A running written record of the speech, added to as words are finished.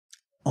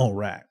All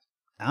right,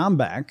 I'm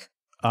back.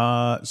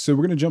 So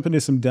we're gonna jump into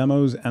some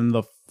demos, and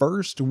the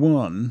first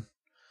one.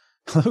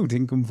 Hello,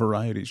 Dinkum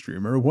Variety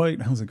Streamer.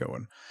 White, how's it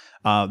going?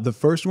 The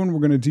first one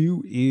we're gonna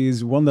do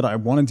is one that I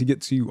wanted to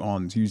get to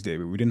on Tuesday,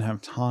 but we didn't have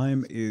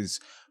time. Is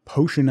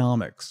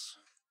Potionomics,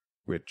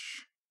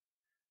 which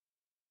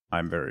I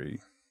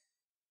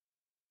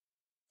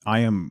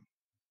am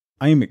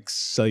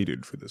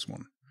excited for this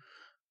one.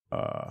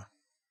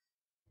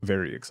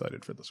 Very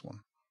excited for this one.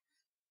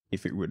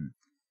 If it would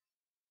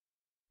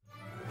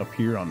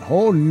appear on...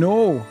 Oh,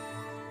 no!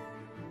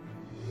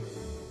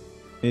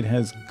 It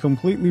has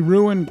completely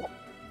ruined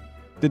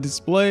the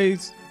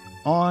displays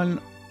on...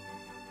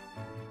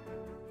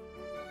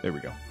 There we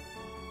go.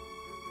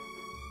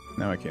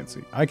 Now I can't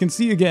see. I can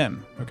see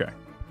again. Okay.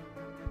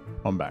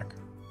 I'm back.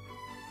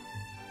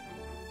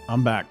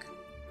 I'm back.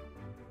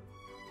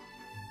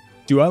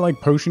 Do I like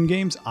potion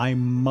games? I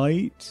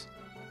might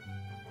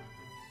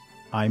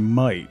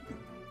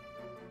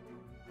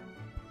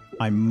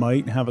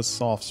have a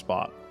soft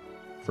spot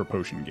for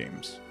potion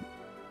games.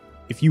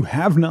 If you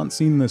have not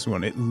seen this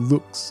one, it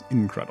looks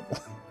incredible.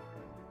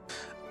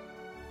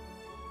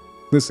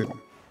 Listen,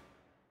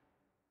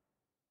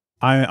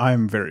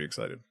 I'm very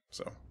excited.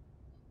 So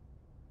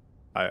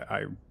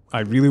I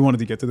really wanted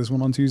to get to this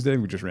one on Tuesday.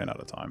 We just ran out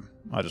of time.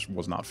 I just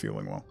was not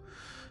feeling well.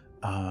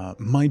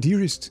 My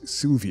dearest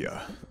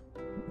Sylvia,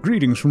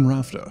 greetings from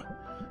Rafta.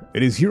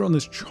 It is here on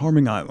this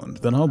charming island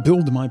that I'll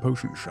build my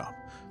potion shop,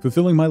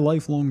 fulfilling my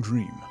lifelong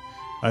dream.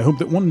 I hope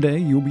that one day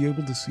you'll be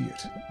able to see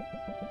it.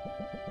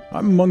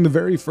 I'm among the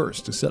very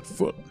first to set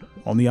foot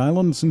on the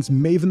island since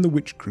Maven the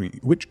Witch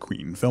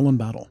Queen fell in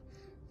battle.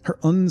 Her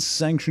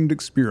unsanctioned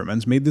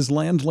experiments made this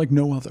land like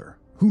no other.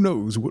 Who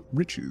knows what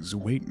riches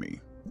await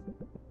me?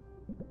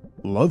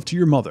 Love to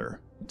your mother.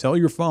 Tell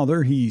your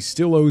father he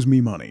still owes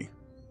me money.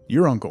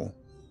 Your uncle,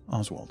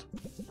 Oswald.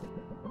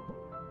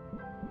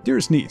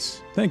 Dearest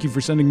niece, thank you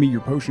for sending me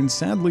your potion.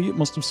 Sadly, it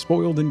must have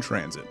spoiled in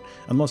transit,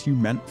 unless you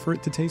meant for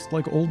it to taste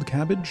like old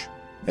cabbage.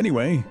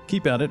 Anyway,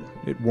 keep at it.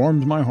 It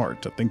warmed my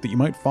heart to think that you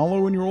might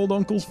follow in your old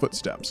uncle's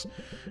footsteps.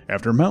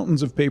 After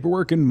mountains of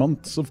paperwork and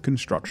months of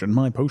construction,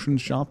 my potion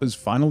shop is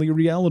finally a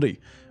reality.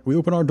 We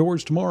open our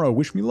doors tomorrow.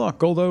 Wish me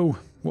luck, although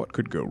what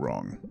could go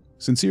wrong?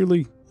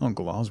 Sincerely,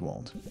 Uncle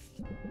Oswald.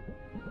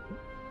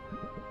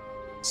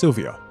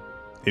 Sylvia,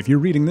 if you're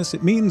reading this,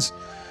 it means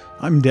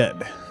I'm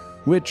dead,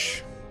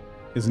 which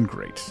isn't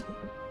great.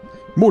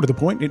 More to the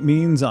point, it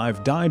means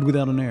I've died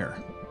without an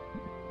heir.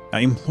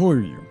 I implore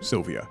you,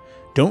 Sylvia,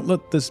 don't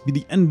let this be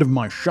the end of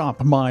my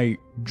shop, my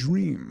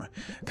dream.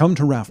 Come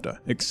to Rafta,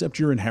 accept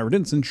your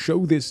inheritance, and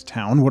show this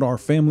town what our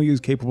family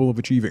is capable of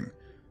achieving.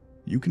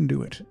 You can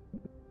do it.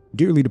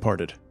 Dearly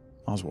departed,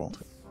 Oswald.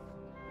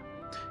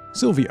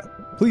 Sylvia,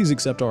 please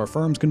accept our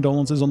firm's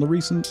condolences on the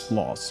recent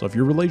loss of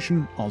your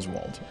relation,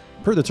 Oswald.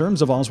 Per the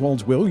terms of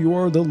Oswald's will, you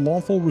are the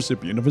lawful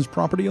recipient of his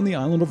property on the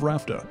island of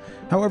Rafta.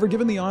 However,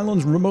 given the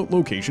island's remote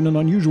location and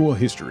unusual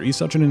history,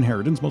 such an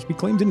inheritance must be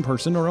claimed in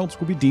person or else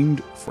will be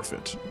deemed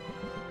forfeit.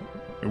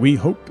 We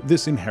hope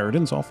this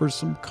inheritance offers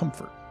some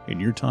comfort in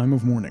your time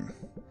of mourning.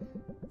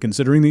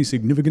 Considering the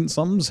significant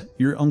sums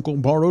your uncle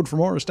borrowed from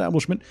our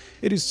establishment,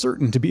 it is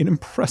certain to be an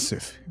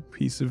impressive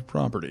piece of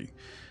property.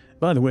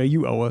 By the way,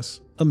 you owe us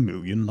 $1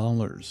 million.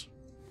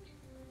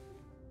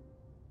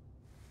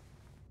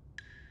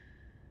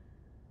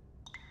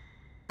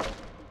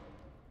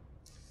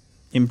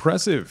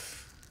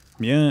 Impressive.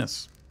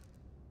 Yes.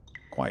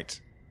 Quite.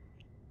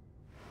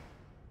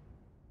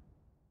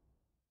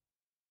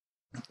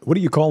 What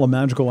do you call a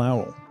magical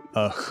owl?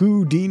 A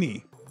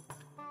Houdini.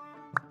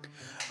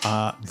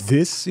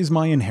 This is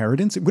my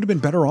inheritance? It would have been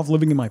better off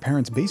living in my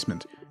parents'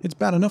 basement. It's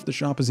bad enough the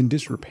shop is in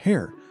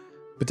disrepair.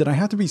 But did I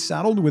have to be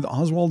saddled with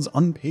Oswald's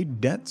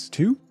unpaid debts,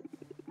 too?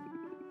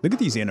 Look at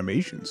these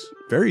animations.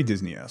 Very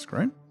Disney-esque,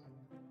 right?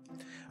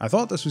 I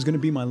thought this was going to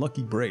be my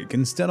lucky break.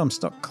 Instead, I'm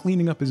stuck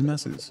cleaning up his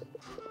messes.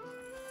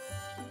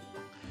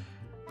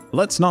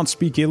 Let's not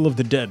speak ill of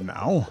the dead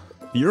now.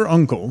 Your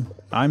uncle,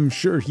 I'm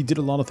sure he did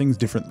a lot of things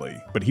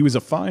differently, but he was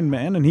a fine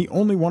man and he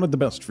only wanted the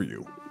best for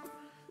you.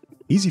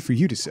 Easy for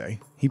you to say.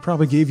 He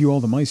probably gave you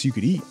all the mice you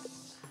could eat.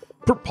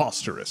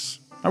 Preposterous.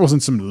 I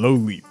wasn't some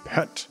lowly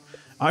pet.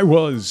 I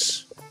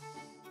was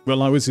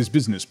his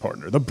business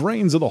partner, the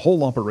brains of the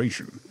whole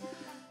operation.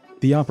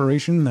 The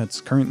operation that's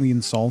currently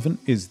insolvent,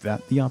 is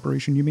that the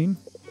operation you mean?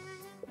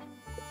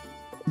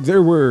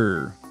 There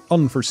were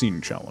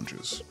unforeseen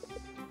challenges.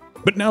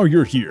 But now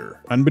you're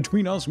here, and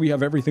between us we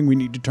have everything we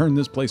need to turn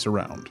this place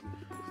around.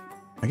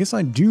 I guess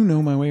I do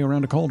know my way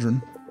around a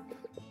cauldron.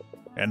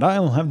 And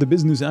I'll have the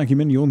business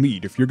acumen you'll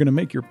need if you're going to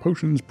make your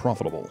potions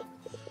profitable.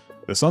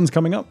 The sun's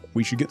coming up,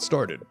 we should get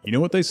started. You know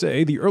what they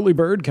say, the early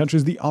bird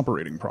catches the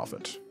operating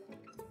profit.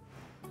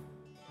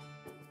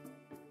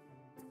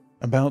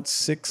 About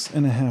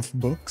 6.5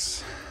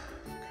 books.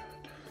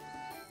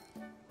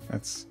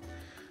 God.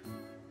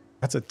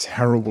 That's a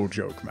terrible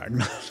joke,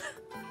 Magnus.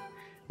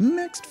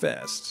 Next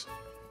fest.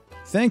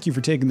 Thank you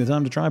for taking the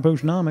time to try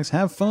Potionomics.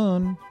 Have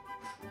fun.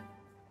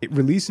 It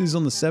releases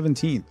on the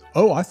 17th.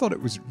 Oh, I thought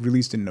it was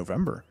released in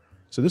November.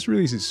 So this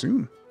releases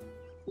soon.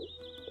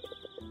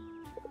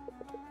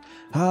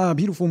 Ah,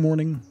 beautiful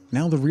morning.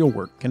 Now the real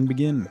work can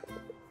begin.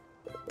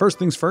 First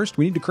things first,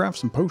 we need to craft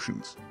some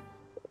potions.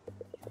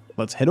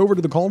 Let's head over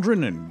to the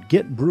cauldron and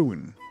get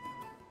brewing.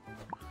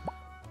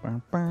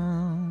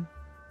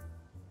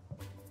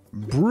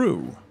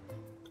 Brew.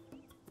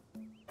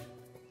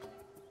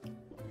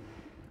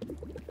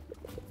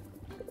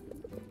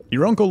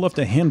 Your uncle left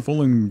a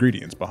handful of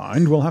ingredients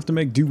behind. We'll have to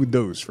make do with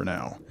those for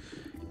now.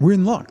 We're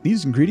in luck.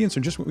 These ingredients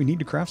are just what we need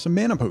to craft some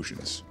mana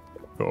potions.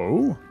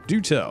 Oh, do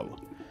tell.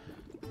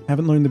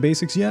 Haven't learned the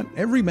basics yet?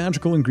 Every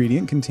magical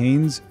ingredient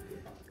contains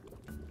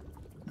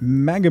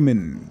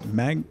Magamins.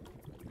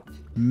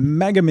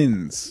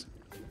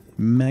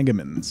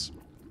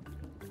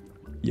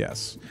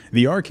 Yes,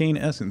 the arcane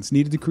essence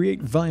needed to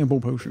create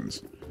viable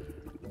potions.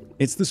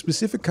 It's the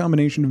specific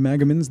combination of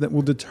Magamins that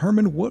will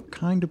determine what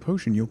kind of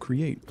potion you'll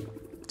create.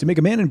 To make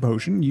a mana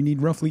potion, you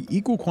need roughly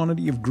equal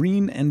quantity of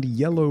green and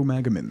yellow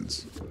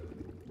Magamins.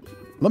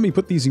 Let me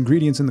put these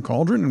ingredients in the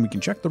cauldron and we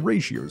can check the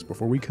ratios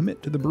before we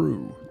commit to the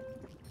brew.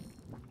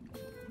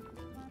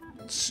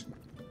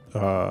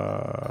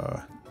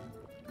 A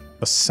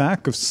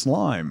sack of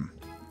slime.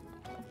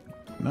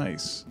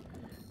 Nice.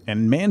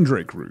 And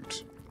mandrake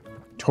root.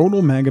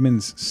 Total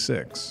Magamins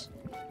 6.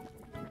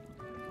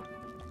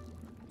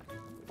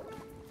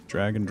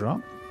 Drag and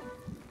drop.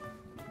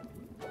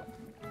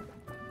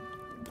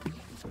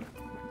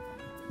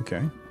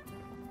 Okay.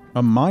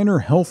 A minor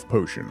health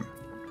potion.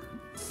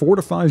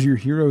 Fortifies your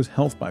hero's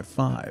health by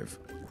 5.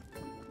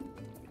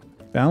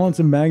 Balance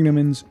of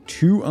Magamins,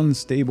 2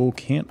 unstable,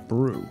 can't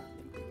brew.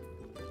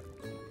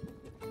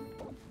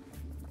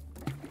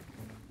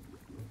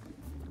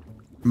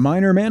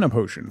 Minor mana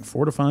potion.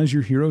 Fortifies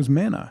your hero's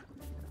mana.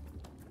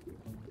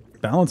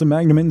 Balance of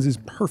Magamins is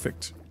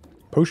perfect.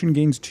 Potion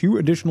gains 2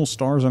 additional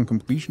stars on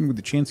completion with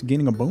the chance of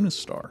gaining a bonus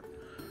star.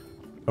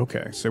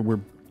 Okay, so we're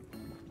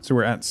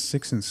at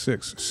 6 and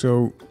 6.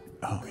 So,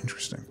 oh,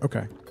 interesting.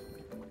 Okay.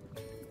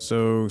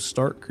 So,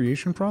 start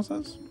creation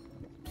process?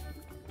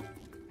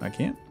 I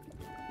can't.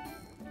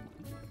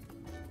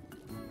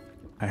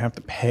 I have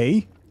to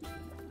pay?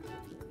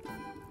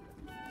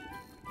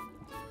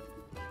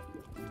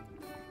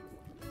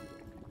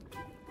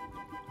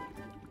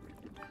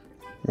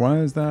 Why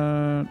is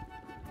that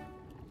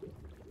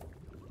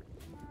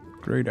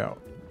grayed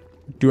out?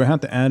 Do I have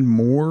to add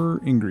more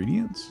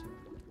ingredients?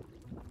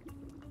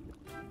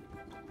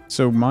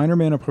 So minor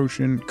mana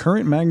potion,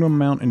 current magnum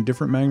amount and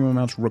different magnum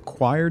amounts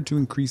required to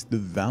increase the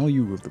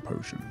value of the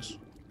potions.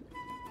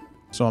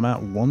 So I'm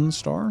at 1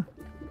 star?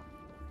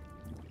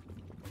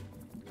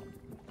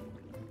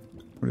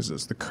 What is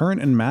this? The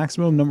current and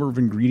maximum number of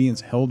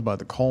ingredients held by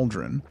the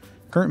cauldron.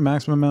 Current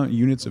maximum amount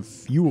units of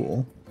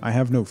fuel. I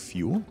have no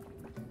fuel?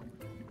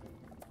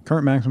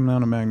 Current maximum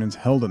amount of magnums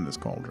held in this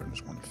cauldron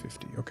is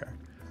 150. Okay.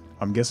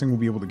 I'm guessing we'll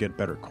be able to get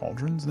better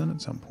cauldrons then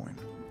at some point.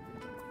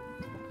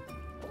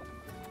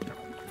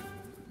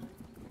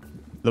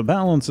 The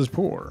balance is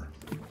poor.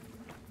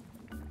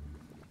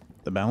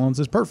 The balance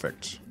is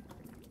perfect.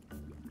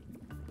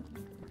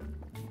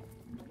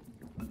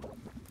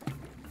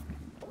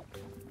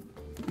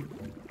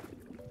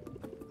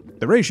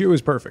 The ratio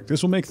is perfect.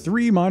 This will make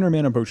 3 minor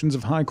mana potions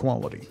of high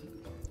quality.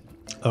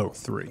 Oh,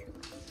 3.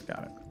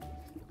 Got it.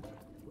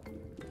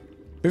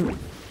 Boom.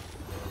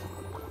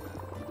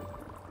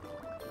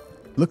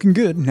 Looking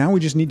good. Now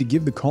we just need to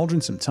give the cauldron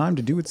some time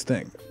to do its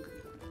thing.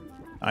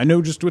 I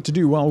know just what to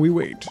do while we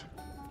wait.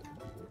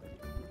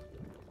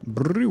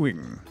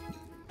 Brewing.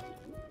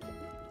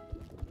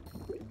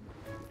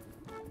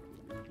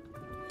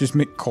 Just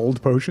make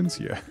cold potions?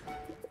 Yeah.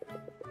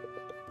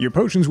 Your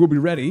potions will be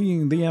ready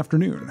in the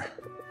afternoon.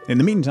 In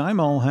the meantime,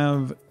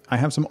 I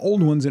have some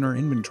old ones in our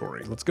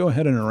inventory. Let's go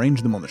ahead and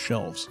arrange them on the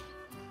shelves.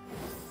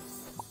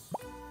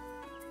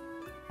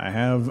 I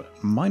have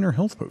minor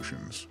health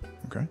potions.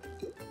 Okay.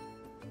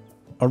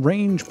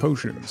 Arrange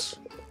potions.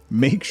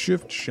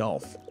 Makeshift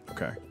shelf.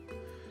 Okay.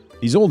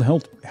 These old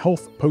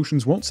health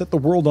potions won't set the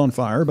world on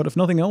fire, but if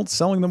nothing else,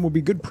 selling them will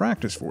be good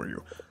practice for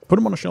you. Put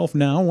them on a shelf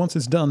now. Once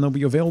it's done, they'll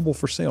be available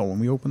for sale when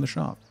we open the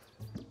shop.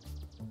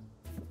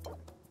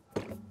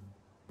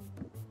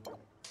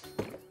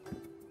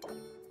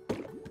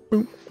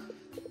 Boom.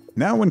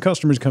 Now when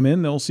customers come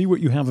in, they'll see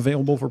what you have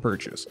available for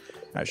purchase.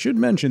 I should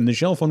mention, the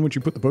shelf on which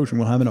you put the potion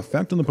will have an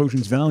effect on the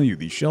potion's value.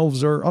 These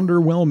shelves are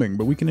underwhelming,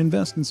 but we can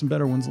invest in some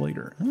better ones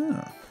later.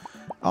 Ah.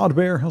 Odd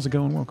Bear, how's it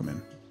going? Welcome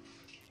in.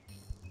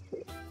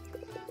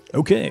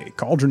 Okay,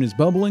 cauldron is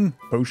bubbling,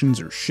 potions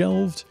are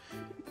shelved.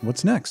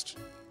 What's next?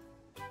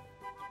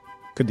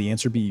 Could the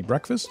answer be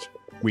breakfast?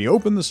 We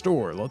open the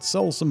store, let's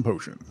sell some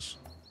potions.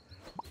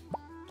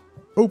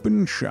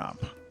 Open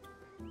shop.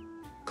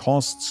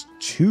 Costs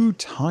 2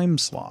 time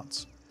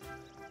slots.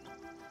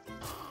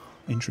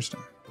 Interesting.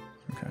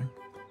 Okay.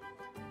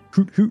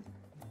 Hoot hoot.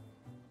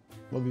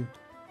 Love you.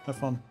 Have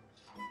fun.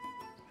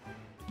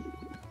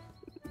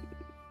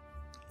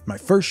 My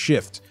first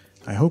shift.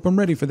 I hope I'm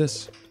ready for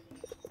this.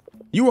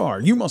 You are.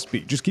 You must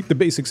be. Just keep the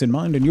basics in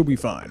mind and you'll be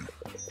fine.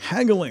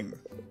 Haggling.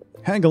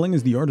 Haggling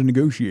is the art of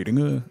negotiating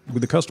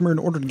with the customer in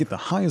order to get the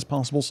highest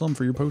possible sum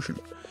for your potion.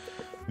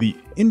 The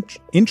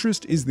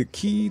interest is the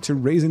key to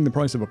raising the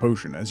price of a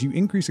potion. As you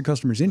increase a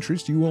customer's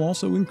interest, you will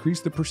also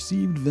increase the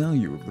perceived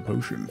value of the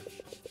potion.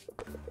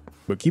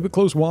 But keep a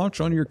close watch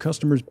on your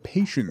customer's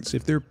patience.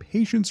 If their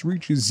patience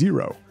reaches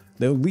 0,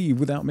 they'll leave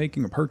without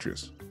making a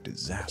purchase.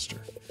 Disaster.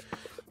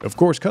 Of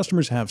course,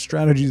 customers have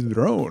strategies of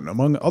their own.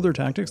 Among other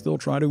tactics, they'll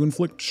try to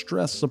inflict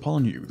stress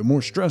upon you. The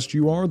more stressed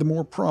you are, the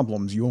more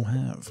problems you'll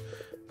have.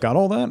 Got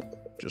all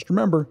that? Just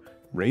remember,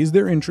 raise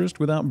their interest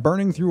without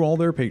burning through all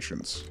their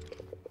patience.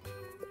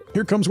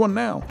 Here comes one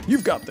now.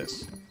 You've got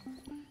this.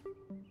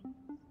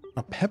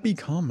 A peppy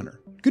commoner.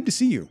 Good to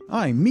see you.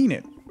 I mean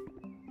it.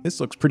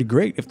 This looks pretty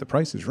great if the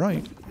price is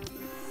right.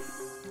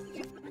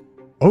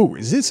 Oh,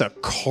 is this a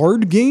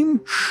card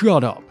game?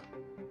 Shut up.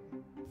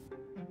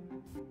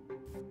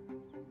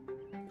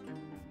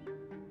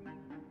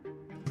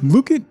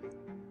 Look at...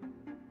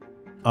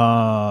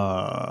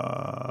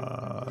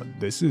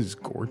 this is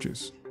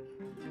gorgeous.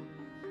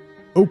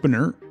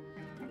 Opener.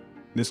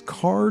 This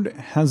card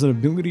has an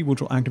ability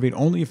which will activate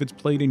only if it's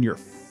played in your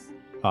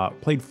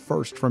played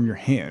first from your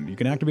hand. You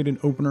can activate an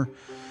opener.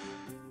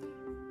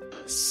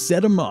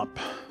 Set 'em up.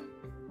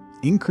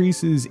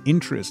 Increases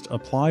interest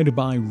applied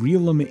by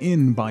reel 'em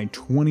in by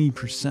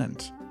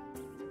 20%.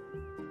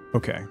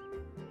 Okay.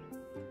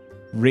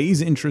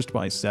 Raise interest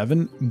by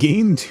 7.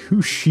 Gain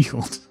 2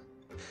 shield.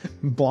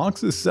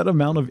 Blocks a set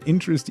amount of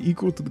interest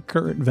equal to the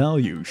current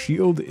value.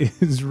 Shield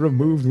is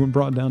removed when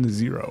brought down to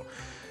 0.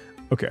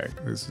 Okay,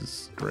 this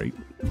is great.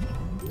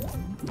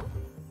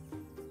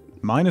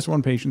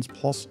 -1 patience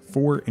plus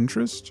 4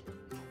 interest.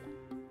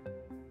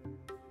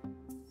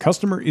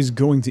 Customer is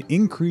going to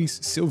increase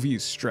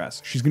Sylvia's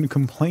stress. She's going to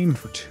complain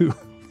for 2.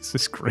 This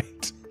is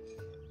great.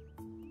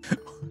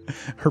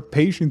 Her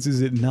patience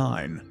is at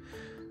 9.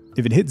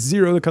 If it hits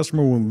 0, the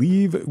customer will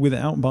leave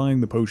without buying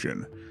the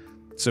potion.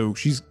 So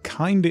she's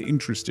kind of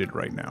interested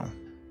right now.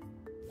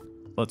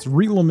 Let's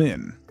reel them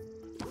in.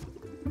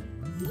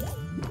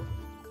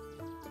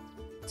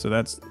 So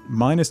that's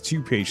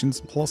 -2 patience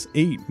plus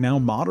 8, now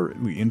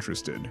moderately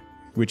interested,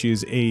 which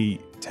is a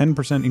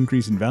 10%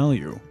 increase in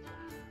value.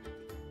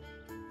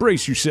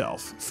 Brace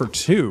yourself for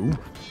 2.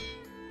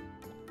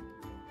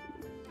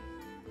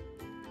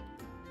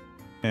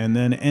 And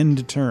then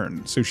end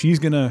turn. So she's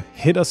gonna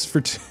hit us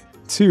for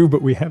 2,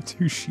 but we have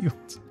 2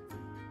 shields.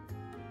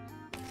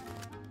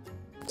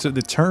 So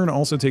the turn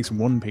also takes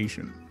 1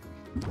 patient.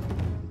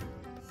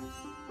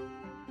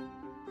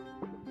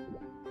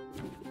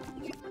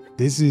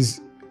 This is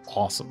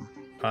awesome.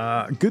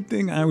 Good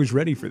thing I was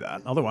ready for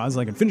that. Otherwise,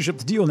 I can finish up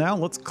the deal now.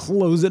 Let's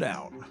close it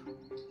out.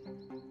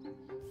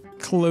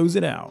 Close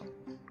it out.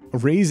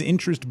 Raise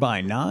interest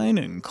by 9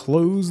 and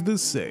close the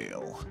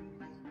sale.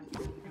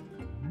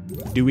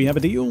 Do we have a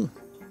deal?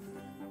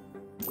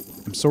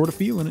 I'm sort of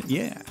feeling it.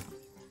 Yeah.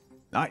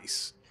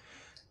 Nice.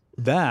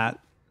 That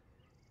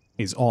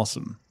is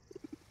awesome.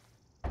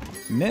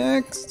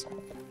 Next.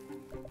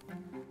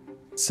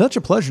 Such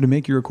a pleasure to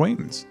make your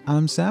acquaintance.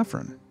 I'm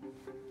Saffron.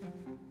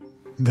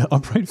 The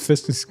upright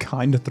fist is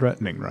kind of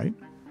threatening, right?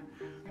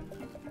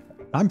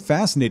 I'm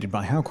fascinated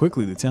by how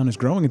quickly the town is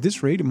growing. At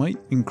this rate, it might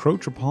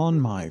encroach upon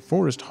my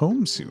forest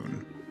home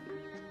soon.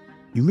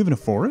 You live in a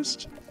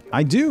forest?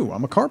 I do.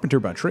 I'm a carpenter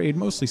by trade,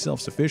 mostly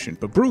self-sufficient,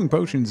 but brewing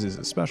potions is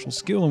a special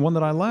skill and one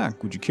that I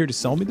lack. Would you care to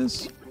sell me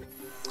this?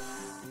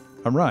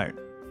 All right.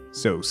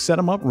 So set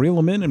them up, reel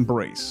them in, and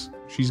brace.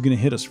 She's going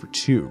to hit us for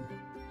 2.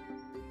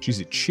 She's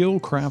a chill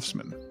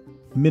craftsman,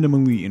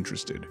 minimally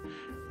interested.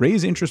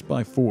 Raise interest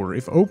by 4.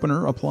 If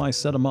opener, apply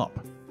set them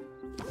up.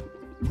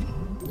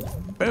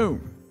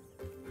 Boom.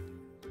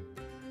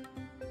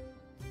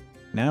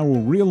 Now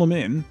we'll reel them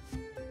in.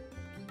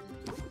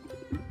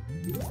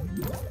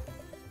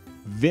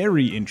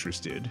 Very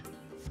interested.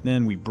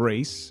 Then we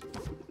brace.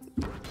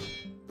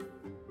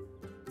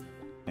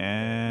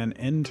 And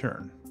end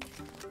turn.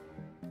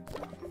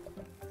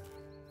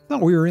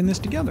 Thought we were in this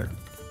together.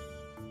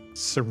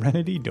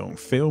 Serenity, don't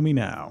fail me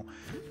now.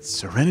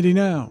 Serenity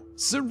now.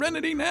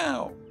 Serenity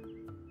now.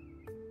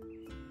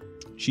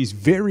 She's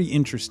very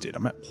interested.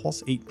 I'm at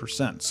plus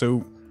 8%.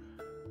 So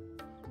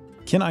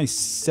can I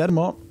set them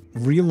up,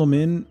 reel them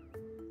in,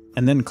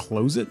 and then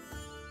close it?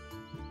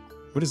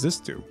 What does this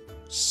do?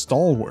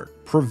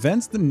 Stalwart.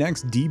 Prevents the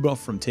next debuff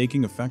from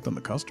taking effect on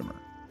the customer.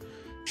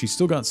 She's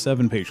still got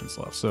 7 patience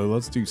left. So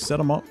let's do set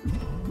them up.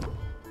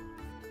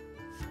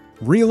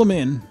 Reel them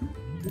in.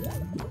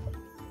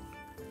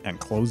 And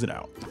close it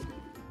out.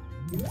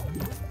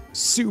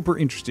 Super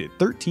interested.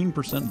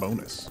 13%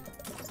 bonus.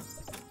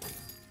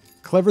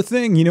 Clever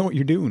thing. You know what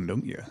you're doing,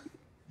 don't you?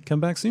 Come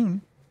back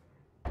soon.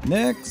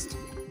 Next.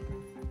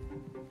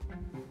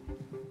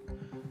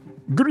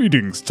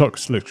 Greetings,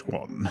 Tusk-like.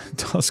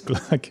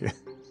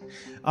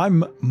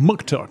 I'm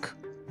Muktuk.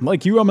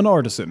 Like you, I'm an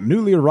artisan,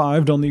 newly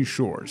arrived on these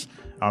shores.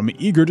 I'm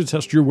eager to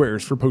test your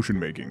wares for potion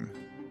making.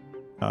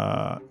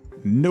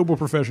 Noble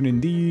profession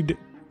indeed.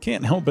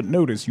 Can't help but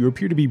notice you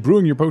appear to be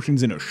brewing your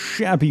potions in a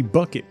shabby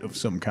bucket of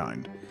some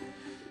kind.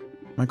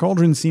 My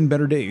cauldron's seen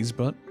better days,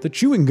 but the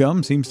chewing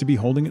gum seems to be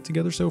holding it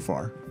together so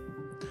far.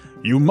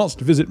 You must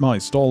visit my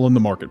stall in the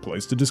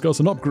marketplace to discuss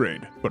an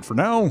upgrade, but for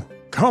now,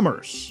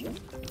 commerce.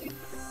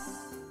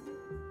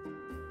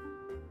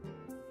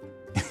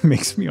 It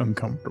makes me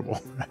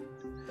uncomfortable.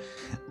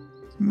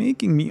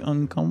 Making me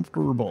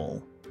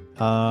uncomfortable.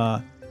 Oh,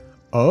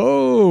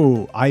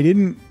 I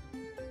didn't...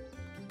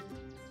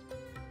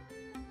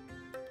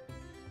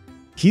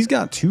 He's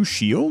got 2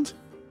 shield?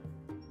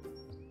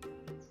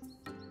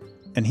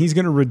 And he's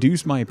going to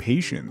reduce my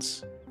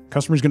patience.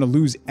 Customer's going to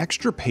lose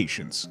extra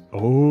patience.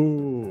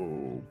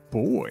 Oh,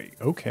 boy.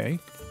 Okay.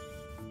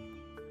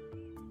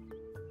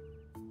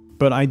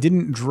 But I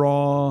didn't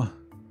draw...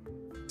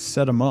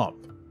 set him up.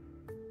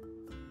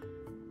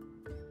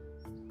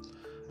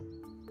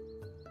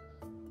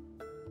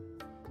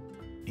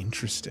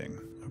 Interesting.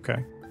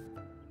 Okay.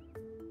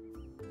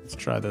 Let's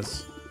try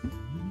this.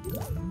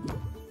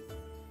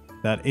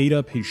 That ate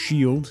up his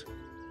shield.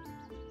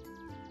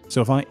 So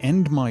if I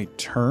end my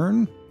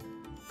turn,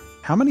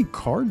 how many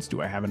cards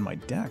do I have in my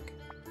deck?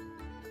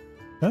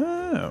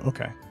 Oh,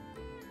 okay.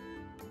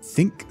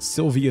 Think,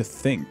 Sylvia,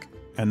 think.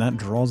 And that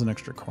draws an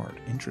extra card.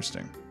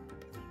 Interesting.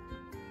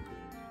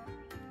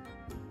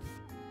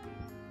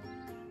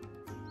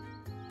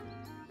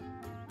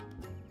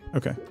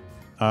 Okay.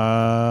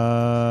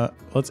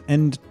 Let's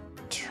end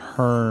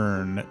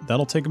turn.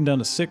 That'll take him down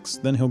to 6.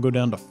 Then he'll go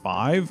down to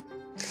 5.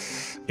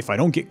 If I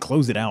don't get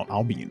close it out,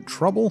 I'll be in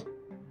trouble.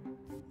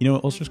 You know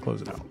what? Let's just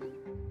close it out.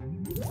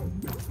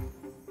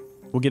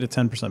 We'll get a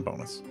 10%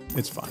 bonus.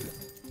 It's fine.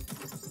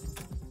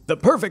 The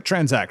perfect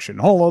transaction.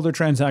 All other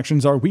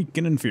transactions are weak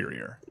and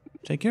inferior.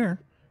 Take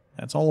care.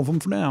 That's all of them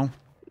for now.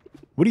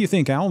 What do you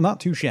think, Al? Not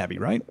too shabby,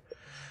 right?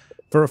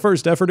 For a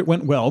first effort, it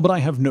went well, but I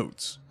have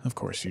notes. Of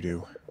course you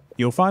do.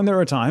 You'll find there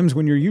are times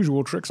when your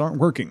usual tricks aren't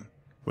working.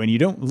 When you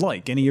don't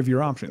like any of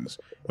your options.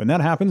 When that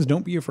happens,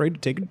 don't be afraid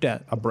to take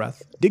a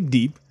breath, dig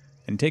deep,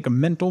 and take a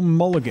mental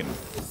mulligan.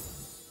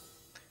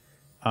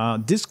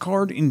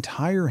 Discard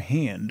entire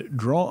hand.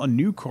 Draw a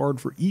new card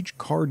for each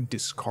card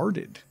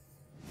discarded.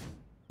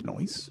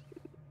 Nice.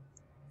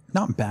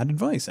 Not bad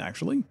advice,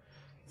 actually.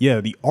 Yeah,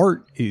 the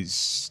art is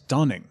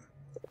stunning.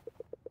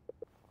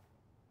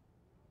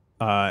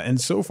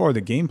 And so far,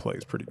 the gameplay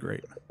is pretty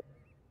great.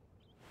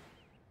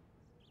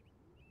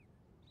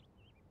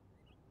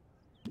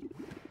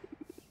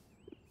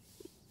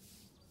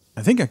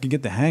 I think I could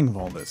get the hang of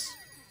all this.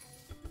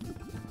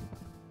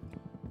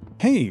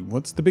 Hey,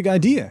 what's the big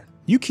idea?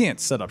 You can't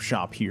set up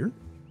shop here.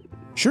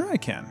 Sure I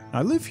can.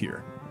 I live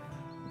here.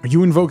 Are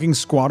you invoking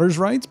squatters'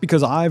 rights?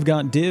 Because I've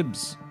got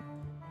dibs.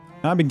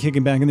 I've been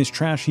kicking back in this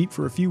trash heap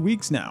for a few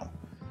weeks now.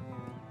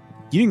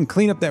 You didn't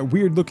clean up that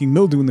weird-looking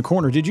mildew in the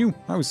corner, did you?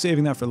 I was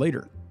saving that for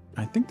later.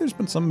 I think there's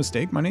been some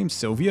mistake. My name's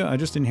Sylvia. I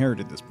just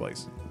inherited this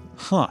place.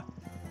 Huh.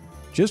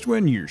 Just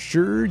when you're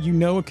sure you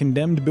know a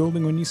condemned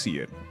building when you see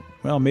it.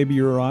 Well, maybe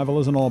your arrival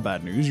isn't all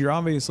bad news. You're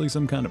obviously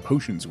some kind of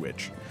potions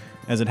witch.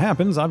 As it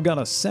happens, I've got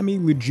a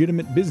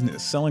semi-legitimate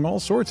business selling all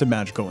sorts of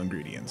magical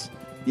ingredients.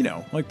 You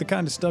know, like the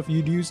kind of stuff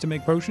you'd use to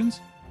make potions.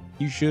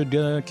 You should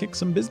kick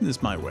some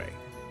business my way.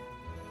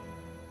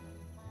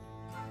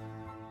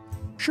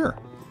 Sure.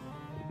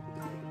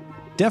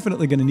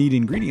 Definitely going to need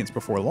ingredients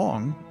before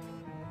long.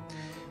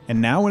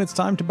 And now when it's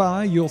time to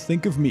buy, you'll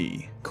think of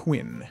me,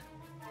 Quinn.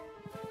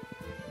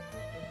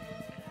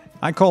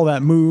 I call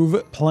that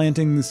move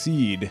planting the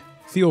seed.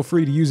 Feel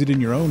free to use it in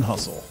your own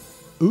hustle.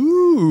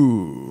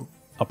 Ooh.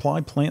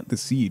 Apply plant the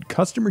seed.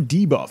 Customer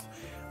debuff.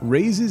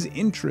 Raises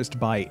interest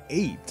by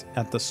 8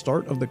 at the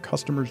start of the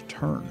customer's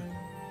turn.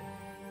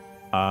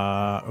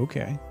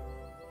 Okay.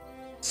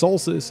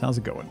 Solstice, how's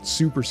it going?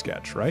 Super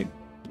sketch, right?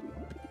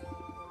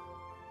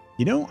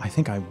 You know, I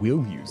think I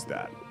will use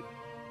that.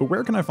 But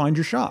where can I find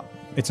your shop?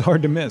 It's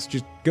hard to miss.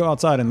 Just go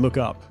outside and look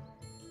up.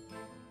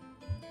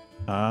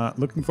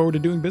 Looking forward to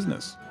doing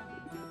business.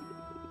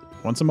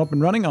 Once I'm up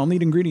and running, I'll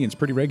need ingredients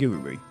pretty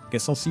regularly.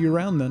 Guess I'll see you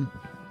around then.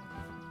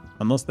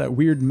 Unless that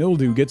weird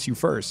mildew gets you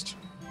first.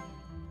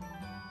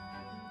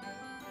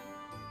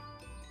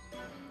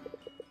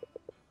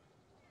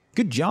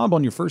 Good job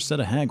on your first set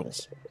of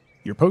haggles.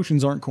 Your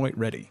potions aren't quite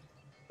ready.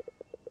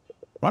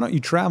 Why don't you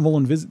travel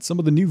and visit some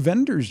of the new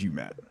vendors you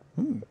met?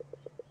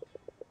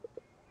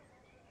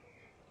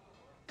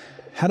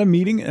 Had a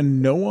meeting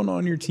and no one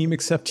on your team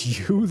except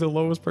you, the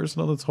lowest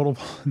person on the total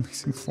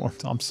leasing floor.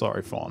 I'm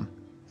sorry, Fawn.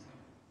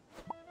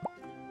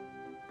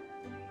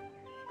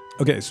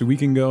 Okay, so we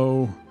can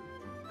go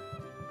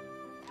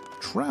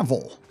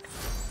travel.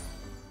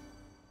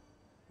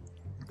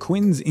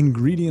 Quinn's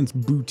Ingredients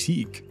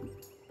Boutique.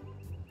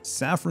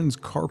 Saffron's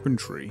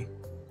Carpentry.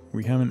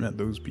 We haven't met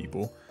those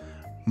people.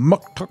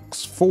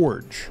 Muktuk's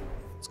Forge.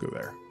 Let's go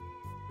there.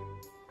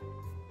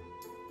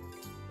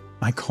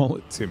 I call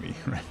it Timmy,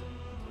 right?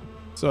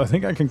 So I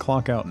think I can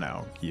clock out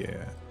now.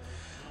 Yeah.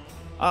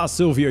 Ah,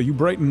 Sylvia, you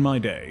brighten my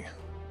day.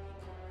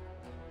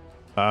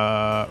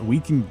 We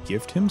can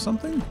gift him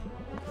something?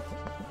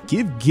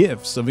 Give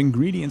gifts of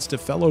ingredients to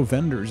fellow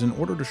vendors in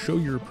order to show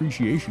your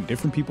appreciation.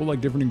 Different people like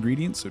different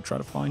ingredients, so try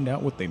to find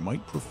out what they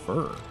might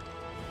prefer.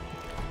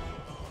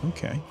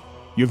 Okay.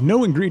 You have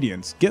no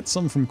ingredients. Get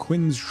some from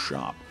Quinn's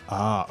shop.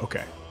 Ah,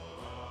 okay.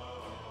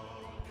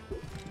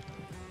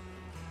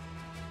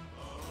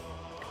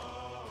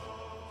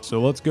 So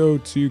let's go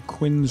to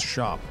Quinn's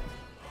shop.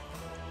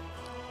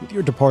 With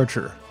your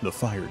departure, the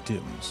fire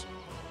dims.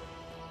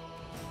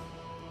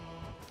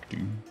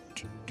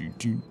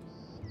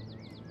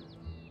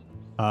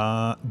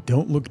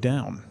 Don't look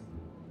down.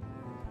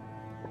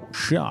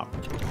 Shop.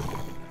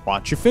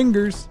 Watch your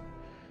fingers.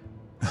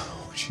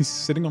 She's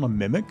sitting on a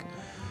mimic?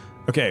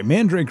 Okay,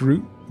 mandrake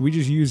root. We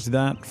just used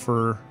that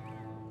for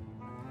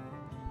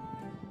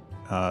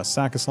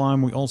sack of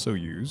slime we also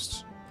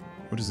used.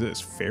 What is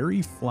this?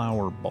 Fairy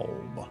flower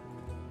bulb.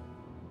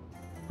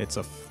 It's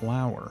a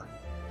flower.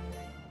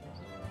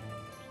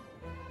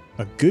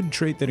 A good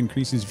trait that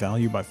increases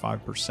value by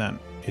 5%.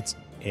 It's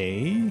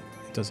A.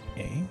 It does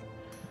A.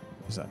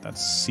 What is that?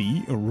 That's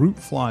C. A root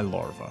fly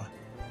larva.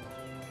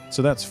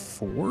 So that's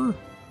 4.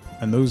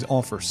 And those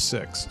offer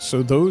 6.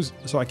 So those.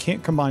 So I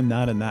can't combine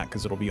that and that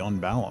because it'll be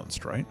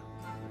unbalanced, right?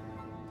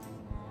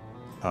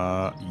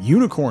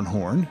 Unicorn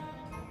horn.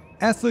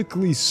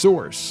 Ethically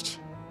sourced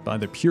by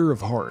the pure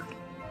of heart.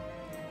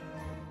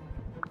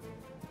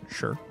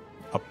 Sure.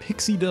 A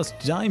pixie dust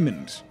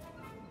diamond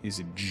is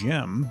a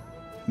gem.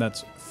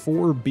 That's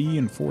 4B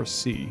and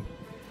 4C.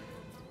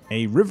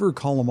 A river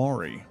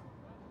calamari.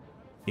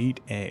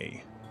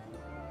 8A.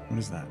 What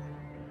is that?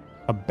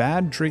 A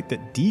bad trait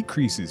that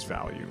decreases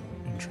value.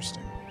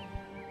 Interesting.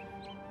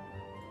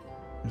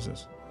 What is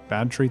this?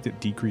 Bad trait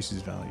that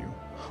decreases value.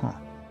 Huh.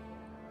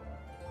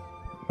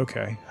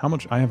 Okay. How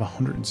much? I have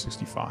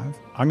 165.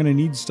 I'm going to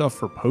need stuff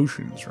for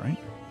potions, right?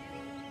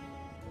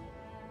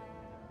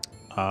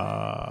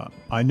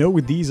 I know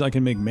with these I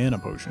can make mana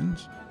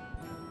potions.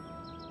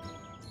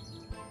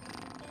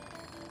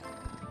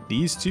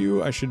 These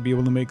two, I should be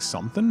able to make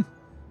something.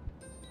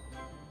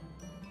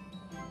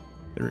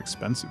 They're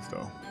expensive,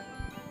 though.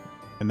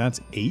 And that's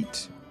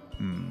 8?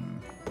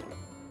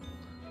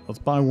 Let's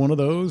buy one of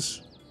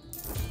those.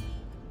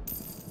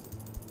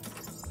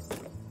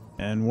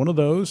 And one of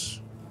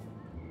those.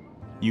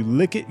 You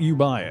lick it, you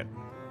buy it.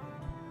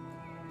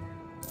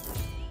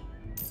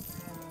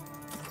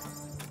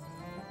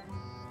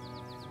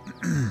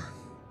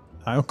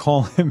 I'll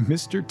call him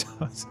Mr.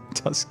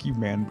 Tusky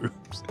Man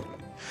Boobs.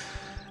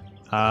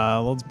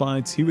 Let's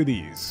buy 2 of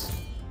these.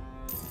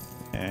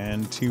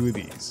 And 2 of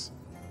these.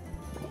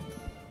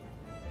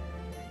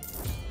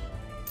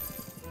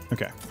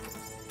 Okay.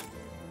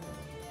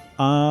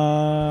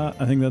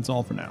 I think that's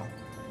all for now.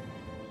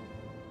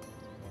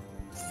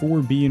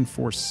 4B and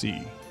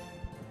 4C.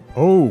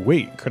 Oh,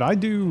 wait. Could I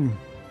do...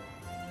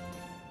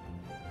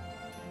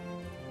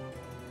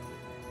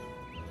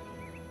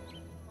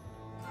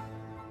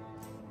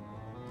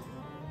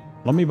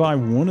 Let me buy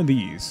one of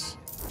these.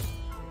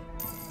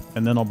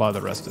 And then I'll buy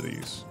the rest of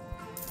these.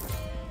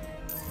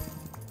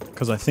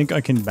 Because I think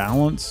I can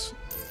balance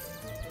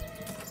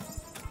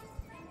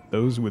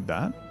those with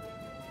that.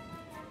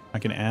 I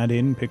can add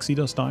in Pixie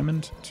Dust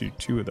Diamond to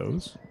 2 of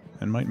those.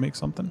 And might make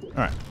something.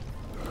 Alright.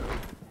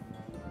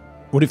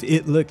 What if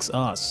it licks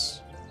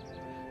us?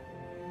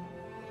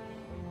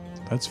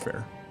 That's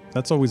fair.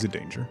 That's always a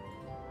danger.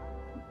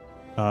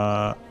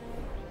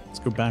 Let's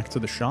go back to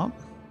the shop.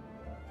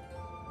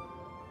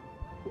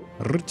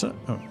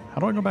 Oh, how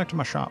do I go back to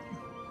my shop?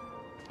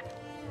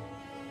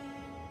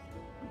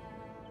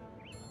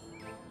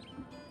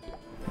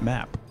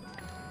 Map.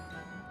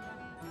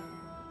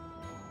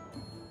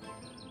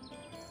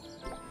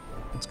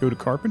 Let's go to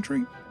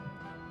carpentry.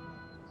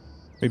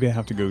 Maybe I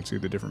have to go to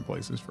the different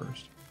places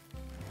first.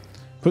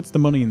 Puts the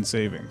money in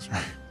savings,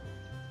 right?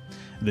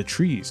 The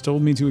trees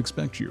told me to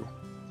expect you.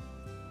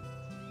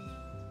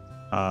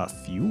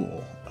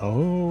 Fuel.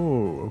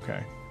 Oh,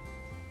 okay.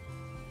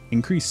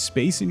 Increase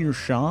space in your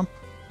shop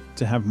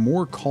to have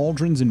more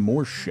cauldrons and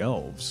more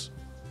shelves.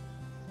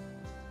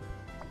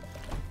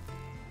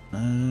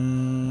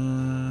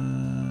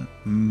 I'm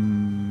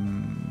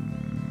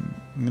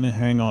going to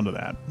hang on to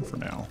that for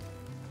now.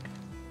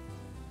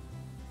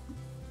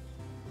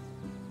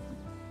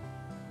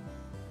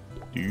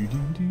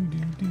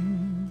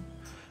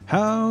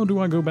 How do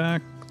I go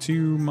back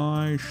to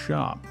my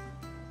shop?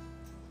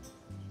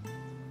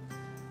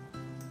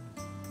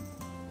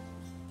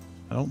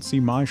 I don't see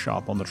my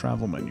shop on the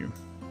travel menu.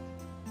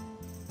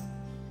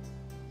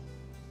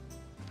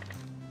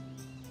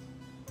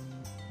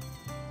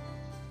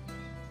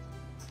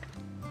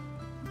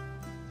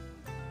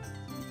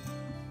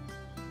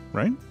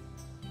 Right?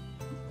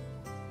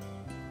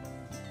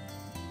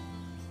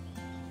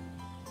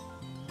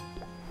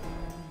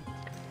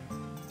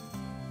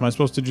 Am I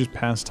supposed to just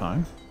pass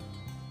time?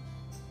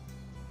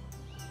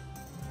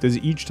 Does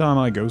each time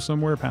I go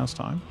somewhere pass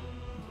time?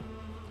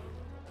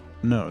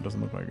 No, it doesn't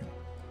look like it.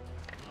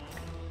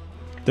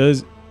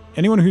 Does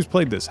anyone who's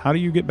played this, how do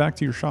you get back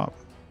to your shop?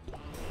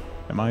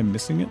 Am I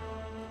missing it?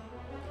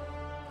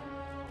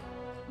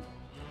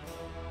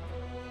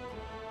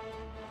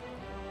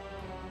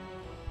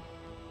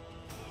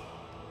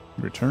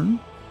 Return?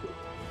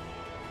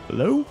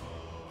 Hello?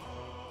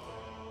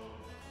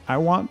 I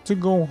want to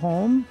go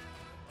home.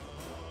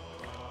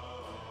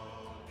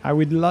 I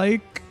would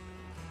like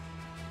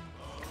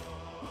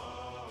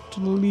to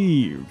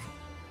leave.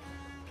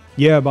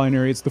 Yeah,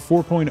 Binary, it's the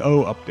 4.0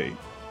 update.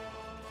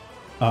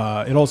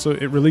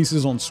 It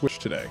releases on Switch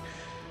today.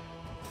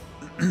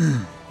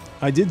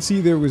 I did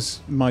see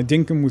my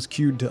Dinkum was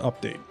queued to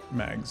update,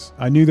 Mags.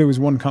 I knew there was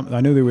I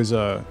know there was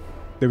an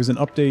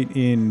update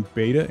in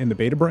the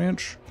beta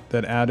branch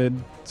that added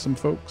some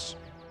folks.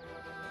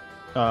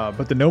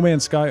 But the No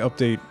Man's Sky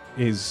update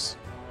it's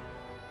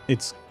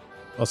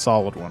a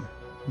solid one.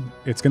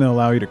 It's going to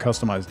allow you to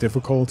customize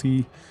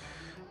difficulty.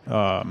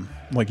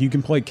 Like you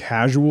can play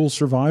casual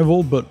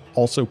survival, but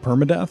also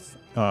permadeath.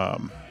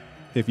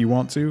 If you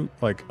want to,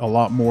 like a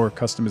lot more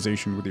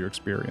customization with your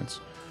experience.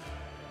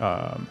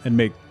 And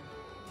make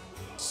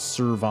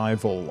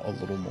survival a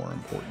little more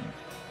important.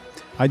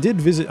 I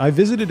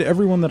visited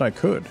everyone that I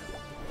could.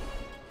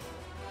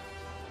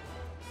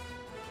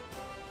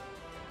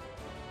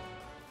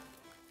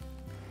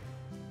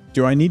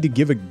 Do I need to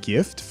give a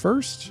gift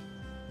first?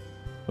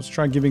 Let's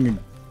try giving a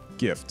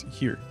gift.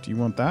 Here, do you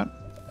want that?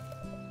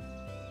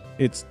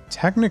 It's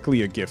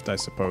technically a gift, I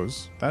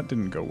suppose. That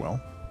didn't go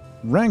well.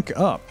 Rank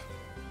up.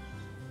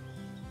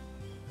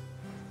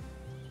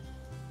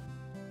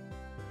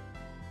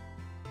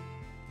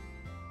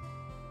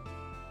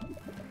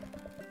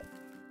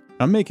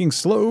 I'm making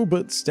slow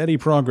but steady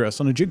progress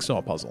on a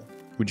jigsaw puzzle.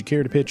 Would you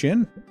care to pitch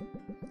in?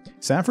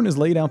 Saffron has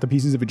laid out the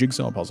pieces of a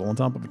jigsaw puzzle on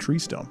top of a tree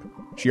stump.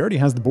 She already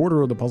has the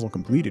border of the puzzle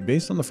completed.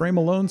 Based on the frame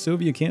alone,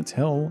 Sylvia can't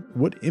tell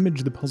what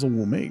image the puzzle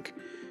will make.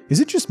 Is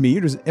it just me,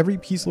 or does every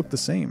piece look the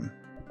same?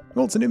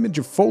 Well, it's an image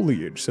of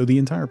foliage, so the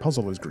entire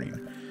puzzle is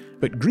green.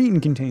 But green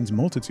contains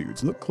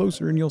multitudes. Look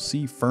closer and you'll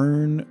see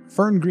fern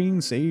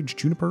green, sage,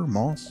 juniper,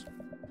 moss.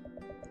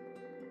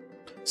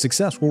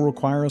 Success will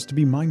require us to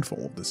be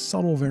mindful of the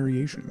subtle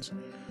variations.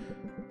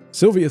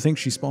 Sylvia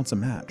thinks she spots a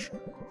match.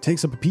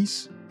 Takes up a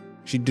piece.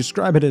 She'd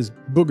describe it as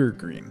booger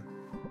green.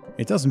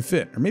 It doesn't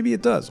fit, or maybe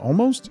it does,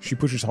 almost. She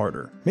pushes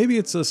harder. Maybe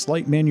it's a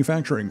slight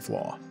manufacturing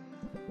flaw.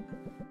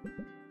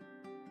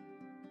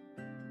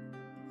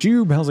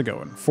 Jube, how's it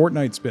going?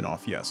 Fortnite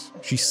spinoff, yes.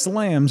 She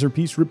slams her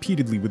piece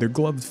repeatedly with her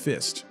gloved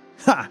fist.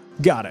 Ha!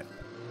 Got it.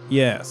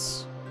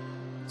 Yes.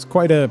 It's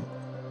quite a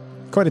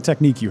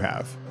technique you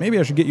have. Maybe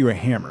I should get you a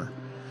hammer.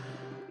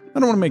 I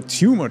don't want to make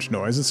too much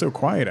noise, it's so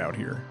quiet out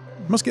here.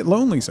 It must get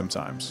lonely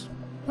sometimes.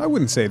 I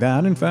wouldn't say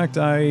that, in fact,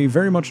 I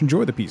very much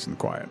enjoy the peace and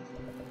quiet.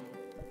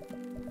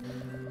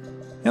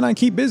 And I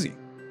keep busy.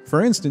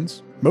 For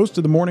instance, most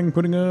of the morning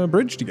putting a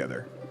bridge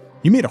together.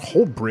 You made a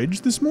whole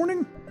bridge this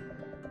morning?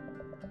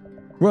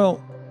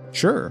 Well,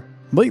 sure.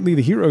 Lately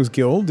the Heroes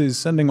Guild is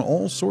sending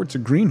all sorts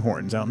of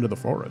greenhorns out into the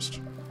forest.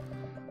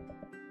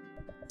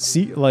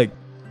 See, like,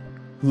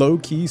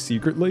 low-key,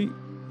 secretly,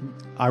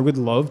 I would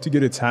love to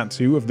get a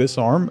tattoo of this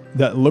arm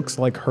that looks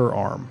like her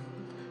arm.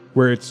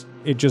 Where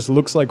it just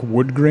looks like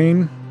wood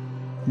grain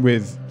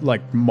with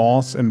like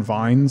moss and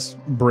vines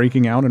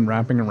breaking out and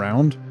wrapping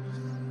around.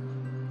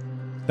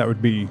 That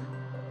would be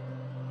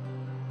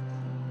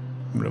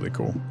really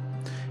cool.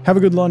 Have a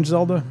good lunch,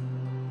 Zelda.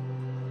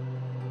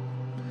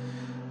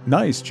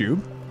 Nice,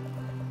 Jube.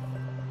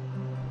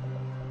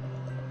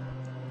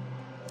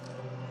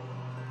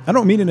 I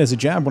don't mean it as a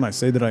jab when I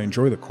say that I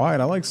enjoy the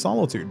quiet. I like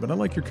solitude, but I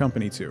like your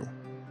company too.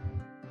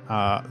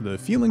 The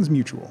feeling's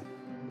mutual.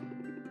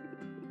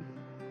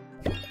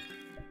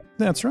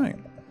 That's right.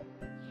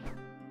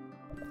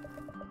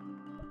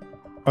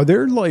 Are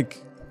there,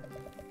 like...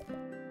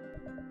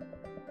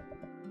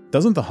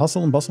 Doesn't the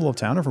hustle and bustle of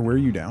town ever wear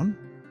you down?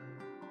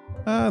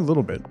 A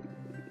little bit.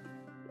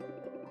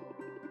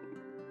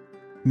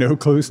 No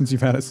clue since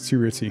you've had a tattoo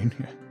routine.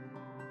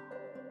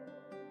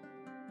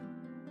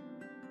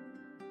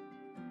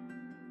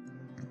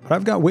 But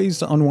I've got ways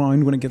to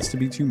unwind when it gets to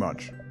be too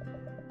much.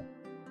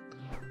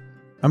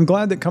 I'm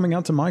glad that coming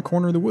out to my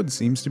corner of the woods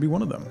seems to be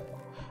one of them.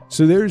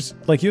 So there's,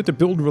 like, you have to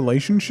build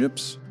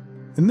relationships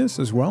in this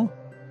as well.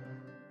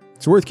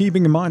 It's worth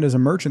keeping in mind as a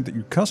merchant that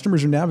your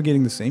customers are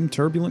navigating the same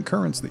turbulent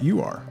currents that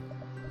you are.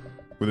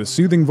 With a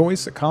soothing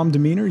voice, a calm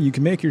demeanor, you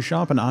can make your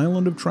shop an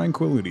island of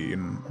tranquility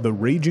in the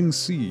raging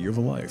sea of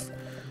life.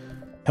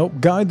 Help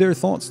guide their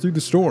thoughts through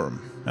the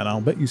storm, and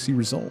I'll bet you see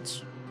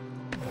results.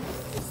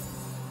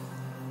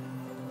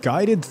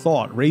 Guided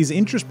thought. Raise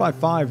interest by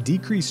 5,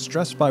 decrease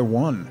stress by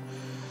 1.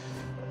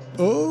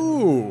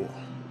 Oh!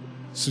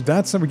 So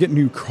that's how we get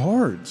new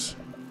cards.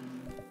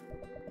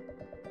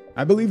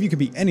 I believe you can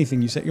be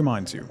anything you set your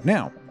mind to.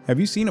 Now, have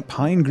you seen a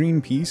pine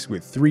green piece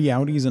with 3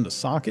 outies and a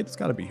socket? It's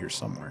got to be here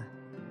somewhere.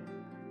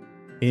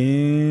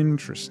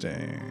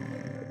 Interesting.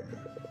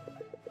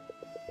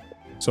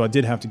 So I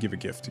did have to give a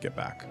gift to get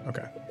back.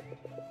 Okay.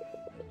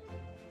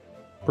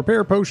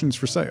 Prepare potions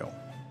for sale.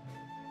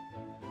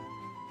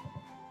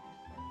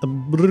 A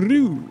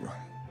brew.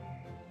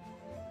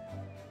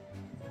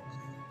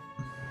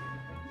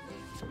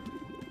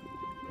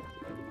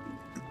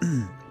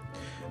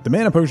 The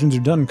mana potions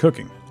are done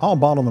cooking. I'll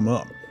bottle them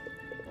up.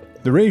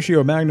 The ratio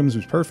of magnums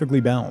was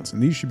perfectly balanced,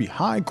 and these should be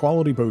high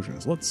quality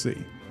potions. Let's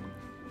see.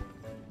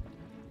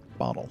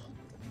 Bottle.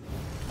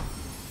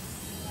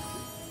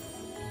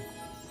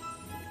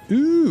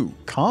 Ooh,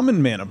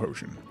 common mana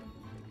potion.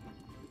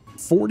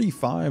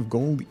 45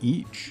 gold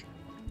each.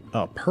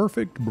 A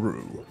perfect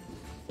brew.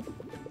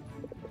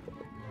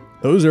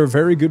 Those are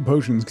very good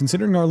potions.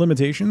 Considering our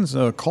limitations,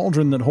 a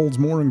cauldron that holds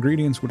more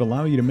ingredients would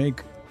allow you to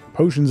make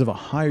potions of a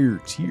higher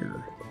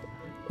tier.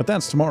 But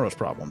that's tomorrow's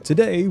problem.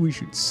 Today, we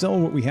should sell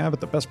what we have at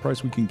the best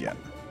price we can get.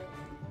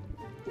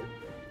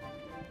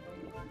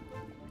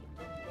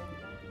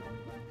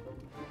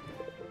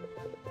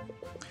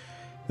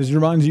 This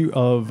reminds you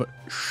of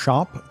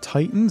Shop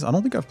Titans. I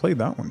don't think I've played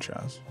that one,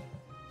 Chaz.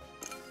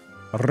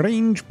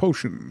 Range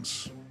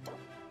potions.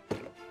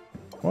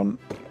 1,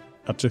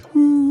 a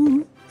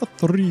 2, a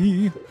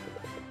 3.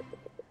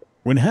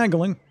 When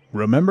haggling,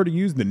 remember to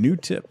use the new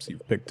tips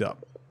you've picked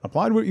up.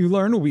 Applied what you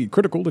learned will be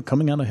critical to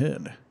coming out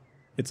ahead.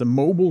 It's a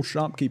mobile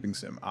shopkeeping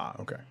sim. Ah,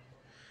 okay.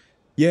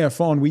 Yeah,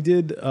 Fawn, we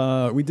did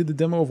the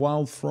demo of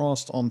Wild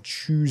Frost on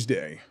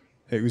Tuesday.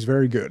 It was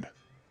very good.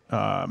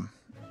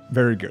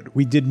 Very good.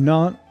 We did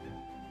not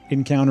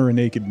encounter a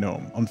naked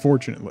gnome,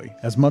 unfortunately.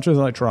 As much as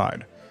I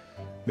tried,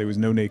 there was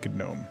no naked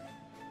gnome.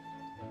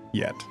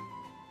 Yet.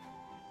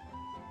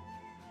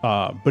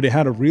 But it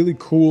had a really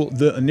cool...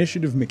 The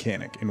initiative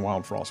mechanic in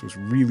Wild Frost was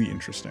really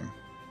interesting.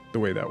 The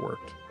way that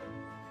worked.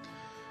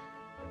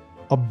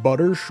 A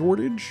butter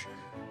shortage?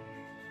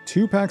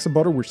 2 packs of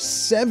butter were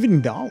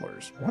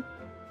 $7. What?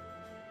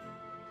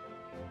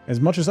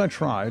 As much as I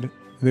tried,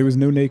 there was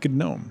no naked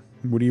gnome.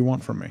 What do you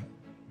want from me?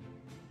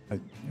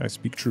 I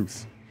speak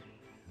truth.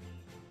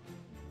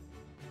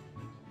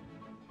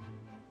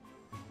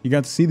 You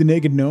got to see the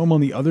naked gnome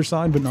on the other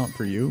side, but not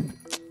for you.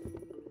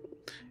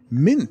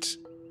 Mint.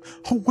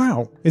 Oh,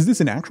 wow. Is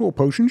this an actual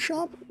potion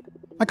shop?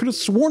 I could have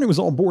sworn it was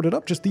all boarded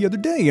up just the other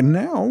day, and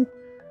now...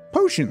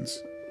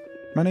 Potions.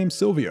 My name's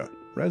Sylvia,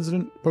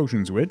 resident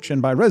potions witch,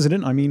 and by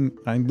resident, I mean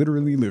I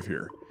literally live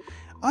here.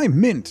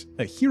 I'm Mint,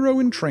 a hero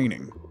in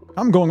training.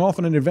 I'm going off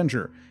on an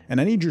adventure, and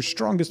I need your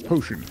strongest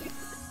potion.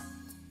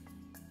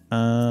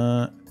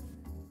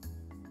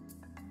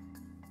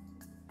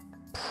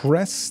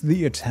 Press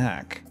the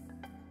attack.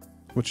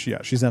 What's she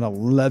at? She's at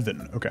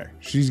 11. Okay,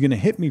 she's gonna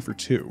hit me for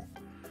 2.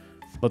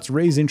 Let's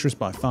raise interest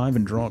by 5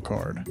 and draw a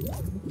card.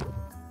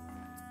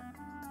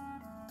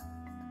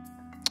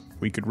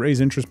 We could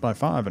raise interest by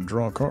 5 and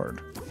draw a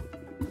card.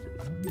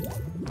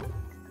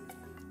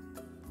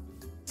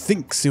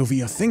 Think,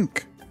 Sylvia,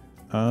 think.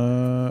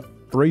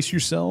 Brace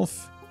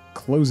yourself.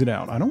 Close it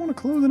out. I don't want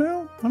to close it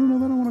out. I don't know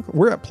that I want to...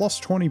 We're at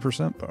plus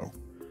 20%, though.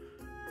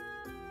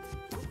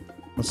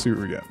 Let's see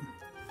what we get.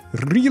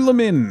 Reel 'em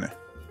in.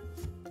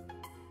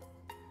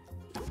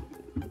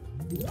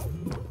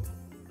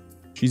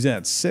 She's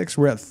at 6.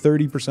 We're at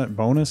 30%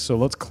 bonus, so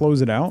let's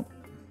close it out.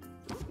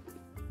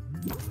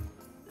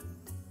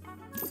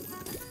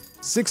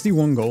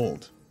 61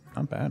 gold.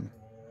 Not bad.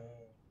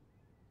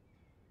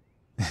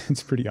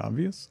 It's pretty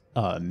obvious.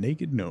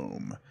 Naked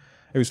gnome.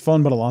 It was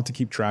fun, but a lot to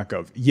keep track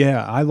of.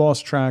 Yeah, I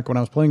lost track. When I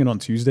was playing it on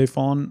Tuesday,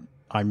 Fawn,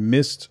 I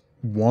missed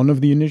one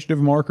of the initiative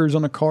markers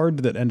on a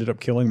card that ended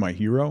up killing my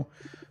hero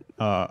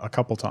a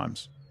couple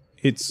times.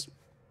 It's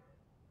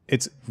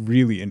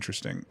really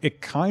interesting.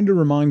 It kind of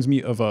reminds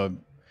me of a...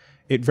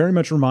 It very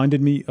much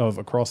reminded me of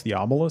Across the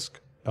Obelisk,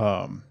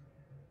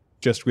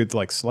 just with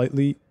like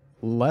slightly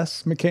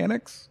less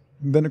mechanics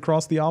than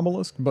Across the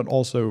Obelisk, but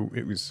also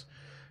it was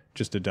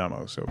just a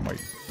demo, so it might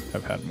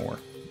have had more.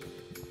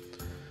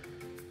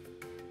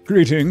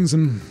 Greetings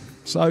and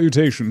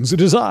salutations.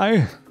 It is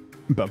I,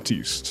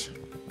 Baptiste.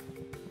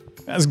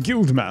 As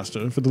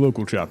Guildmaster for the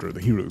local chapter of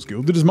the Heroes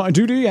Guild, it is my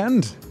duty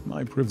and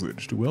my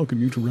privilege to welcome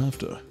you to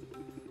Rafta.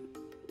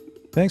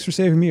 Thanks for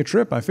saving me a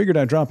trip. I figured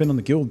I'd drop in on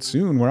the guild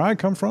soon. Where I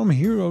come from,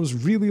 heroes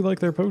really like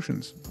their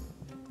potions.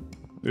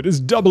 It is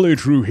doubly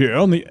true here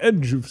on the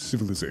edge of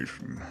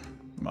civilization.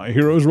 My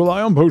heroes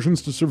rely on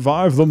potions to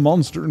survive the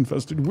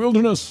monster-infested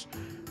wilderness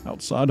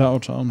outside our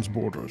town's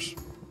borders.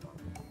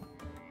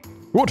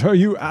 What are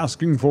you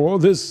asking for,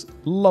 this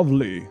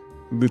lovely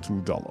little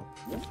dollop?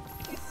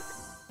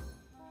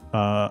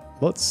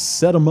 Let's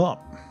set him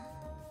up.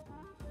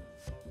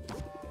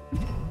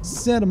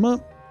 Set him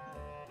up.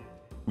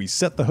 We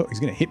set the hook. He's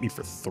gonna hit me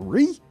for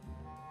 3?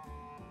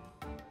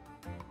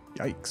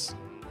 Yikes.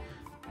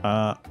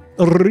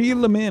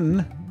 Reel him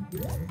in.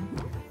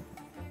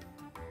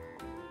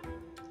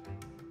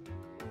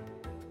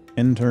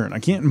 End turn. I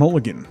can't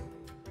mulligan.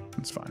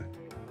 That's fine.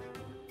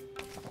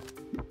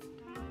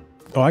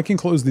 Oh, I can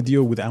close the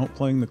deal without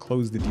playing the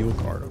close the deal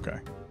card. Okay.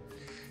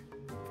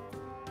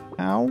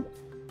 Ow.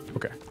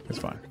 Okay, it's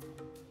fine.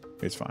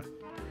 It's fine.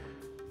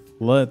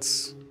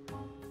 Let's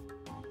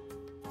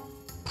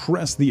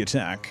press the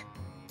attack.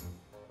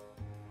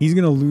 He's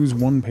going to lose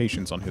 1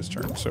 patience on his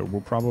turn, so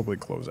we'll probably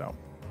close out.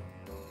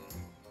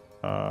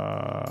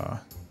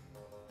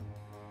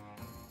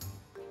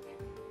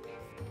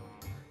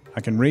 I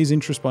can raise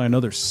interest by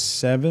another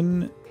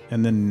 7,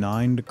 and then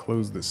 9 to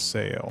close the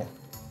sale.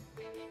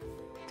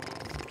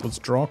 Let's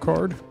draw a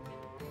card.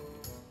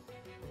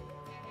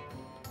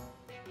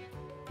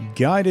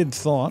 Guided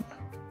Thought.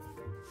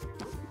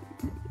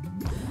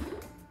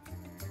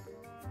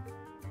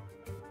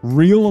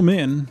 reel them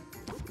in,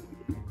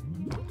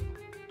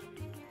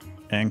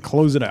 and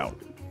close it out.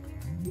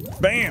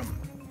 Bam!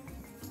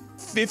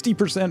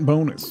 50%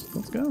 bonus.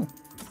 Let's go.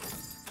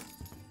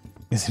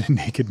 Is it a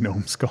naked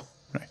gnome skull?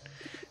 Right.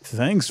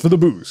 Thanks for the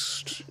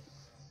boost.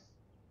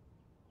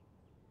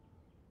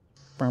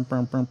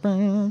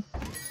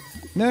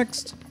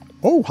 Next.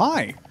 Oh,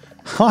 hi.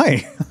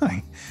 Hi.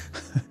 Hi.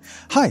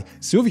 Hi,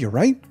 Sylvia,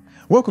 right?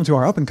 Welcome to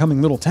our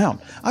up-and-coming little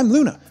town. I'm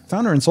Luna,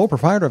 founder and sole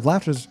proprietor of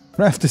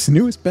Raft's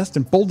newest, best,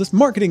 and boldest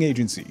marketing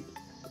agency.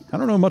 I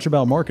don't know much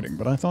about marketing,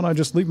 but I thought I'd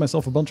just leave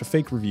myself a bunch of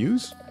fake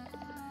reviews.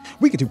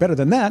 We could do better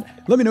than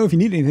that. Let me know if you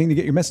need anything to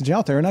get your message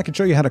out there, and I can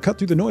show you how to cut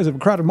through the noise of a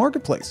crowded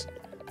marketplace.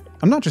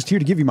 I'm not just here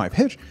to give you my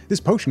pitch. This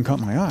potion caught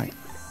my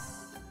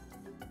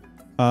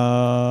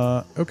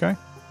eye. Okay.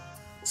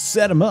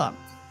 Set him up.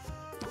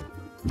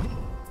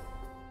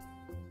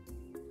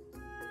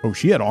 Oh,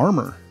 she had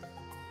armor.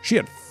 She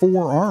had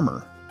 4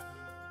 armor.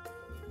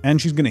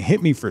 And she's going to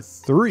hit me for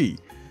 3.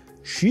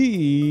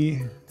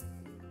 She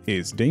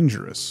is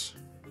dangerous.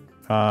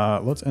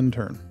 Let's end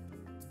turn.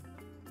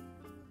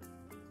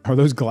 Are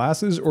those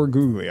glasses or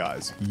googly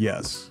eyes?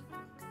 Yes.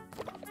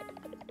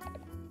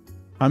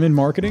 I'm in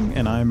marketing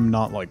and I'm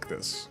not like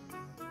this.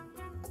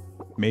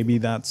 Maybe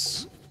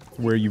that's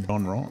where you've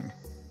gone wrong.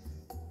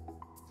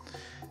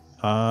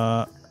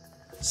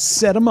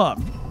 Set them up.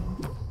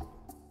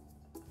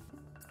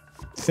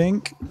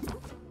 Think.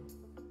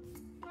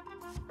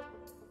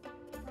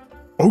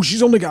 Oh,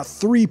 she's only got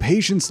 3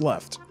 patients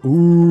left.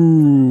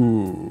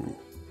 Ooh.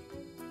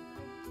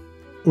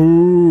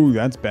 Ooh,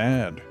 that's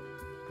bad.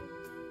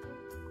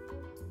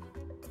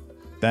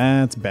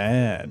 That's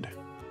bad.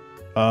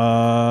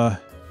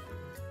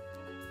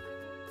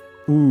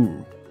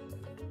 Ooh.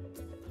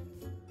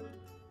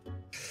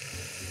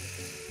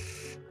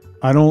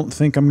 I don't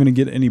think I'm going to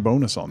get any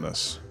bonus on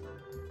this.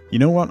 You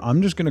know what?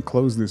 I'm just going to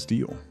close this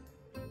deal.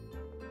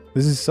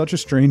 This is such a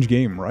strange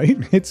game, right?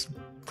 It's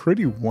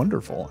pretty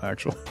wonderful,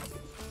 actually.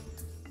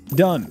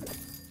 Done.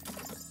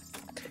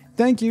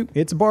 Thank you.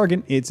 It's a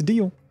bargain. It's a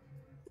deal.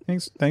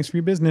 Thanks for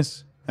your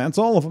business. That's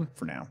all of them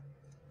for now.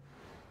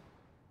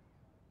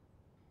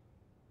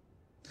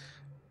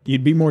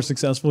 You'd be more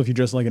successful if you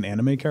dressed like an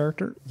anime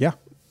character? Yeah.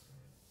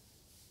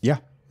 Yeah.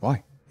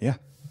 Why? Yeah.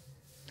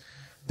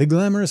 The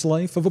glamorous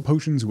life of a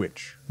potions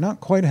witch.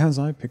 Not quite as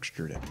I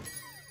pictured it.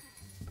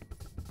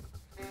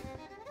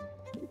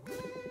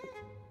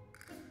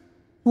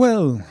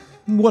 Well,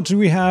 what do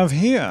we have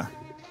here?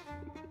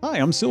 Hi,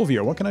 I'm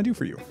Sylvia. What can I do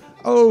for you?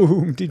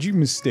 Oh, did you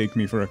mistake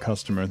me for a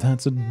customer?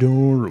 That's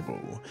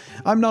adorable.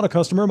 I'm not a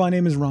customer. My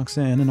name is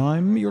Roxanne, and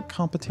I'm your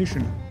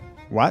competition.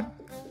 What?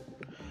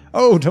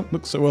 Oh, don't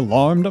look so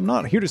alarmed. I'm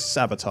not here to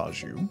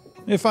sabotage you.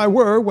 If I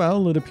were,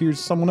 well, it appears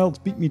someone else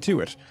beat me to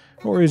it.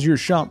 Or is your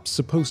shop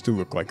supposed to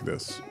look like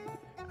this?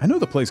 I know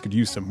the place could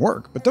use some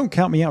work, but don't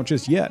count me out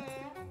just yet.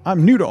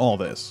 I'm new to all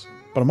this,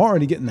 but I'm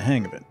already getting the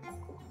hang of it.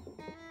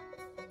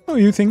 Oh,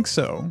 you think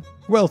so?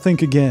 Well,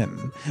 think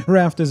again.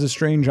 Raft is a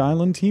strange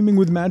island teeming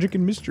with magic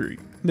and mystery.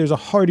 There's a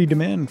hearty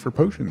demand for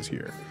potions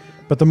here.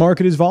 But the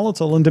market is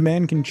volatile and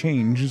demand can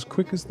change as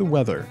quick as the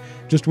weather.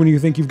 Just when you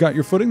think you've got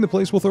your footing, the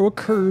place will throw a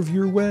curve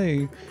your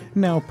way.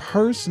 Now,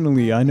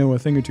 personally, I know a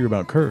thing or two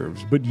about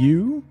curves, but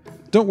you?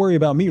 Don't worry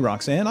about me,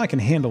 Roxanne. I can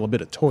handle a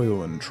bit of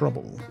toil and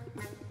trouble.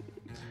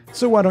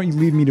 So why don't you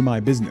leave me to my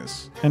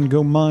business and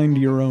go mind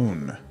your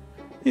own?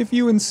 If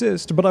you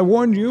insist, but I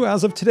warned you,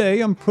 as of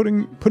today, I'm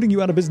putting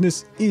you out of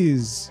business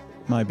is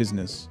my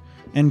business.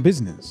 And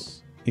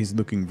business is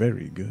looking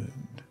very good.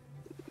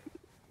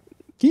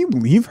 Can you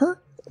believe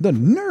her? The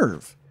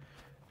nerve!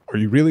 Are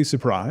you really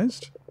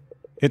surprised?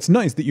 It's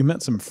nice that you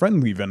met some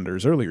friendly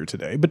vendors earlier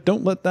today, but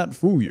don't let that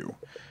fool you.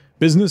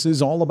 Business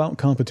is all about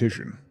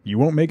competition. You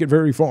won't make it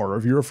very far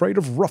if you're afraid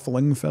of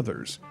ruffling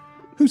feathers.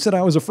 Who said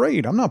I was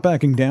afraid? I'm not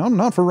backing down,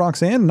 not for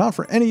Roxanne, not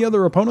for any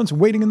other opponents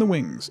waiting in the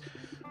wings.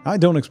 I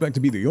don't expect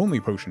to be the only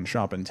potion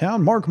shop in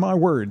town. Mark my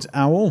words,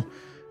 Owl.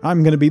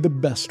 I'm going to be the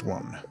best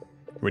one.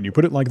 When you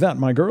put it like that,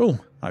 my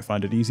girl, I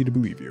find it easy to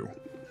believe you.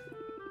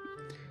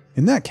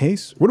 In that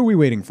case, what are we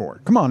waiting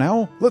for? Come on,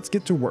 Owl, let's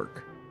get to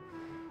work.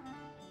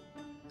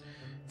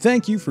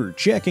 Thank you for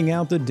checking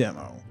out the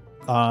demo.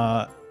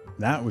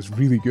 That was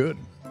really good.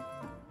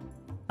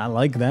 I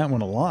like that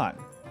one a lot.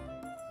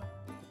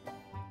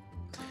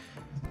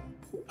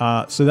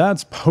 So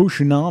that's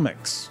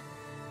Potionomics.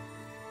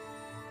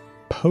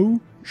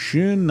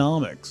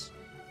 Potionomics.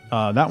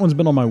 That one's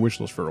been on my wish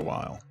list for a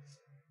while.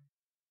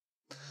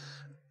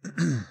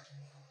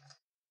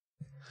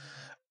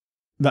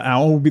 The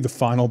Owl will be the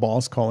final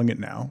boss, calling it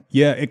now.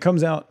 Yeah, it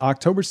comes out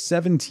October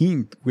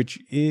 17th, which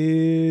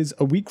is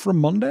a week from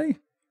Monday,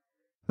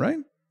 right?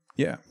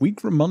 Yeah,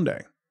 week from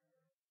Monday.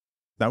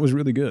 That was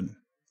really good.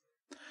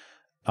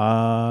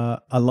 I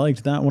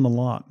liked that one a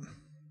lot.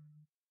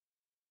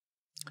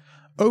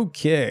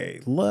 Okay,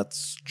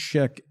 let's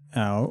check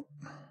out.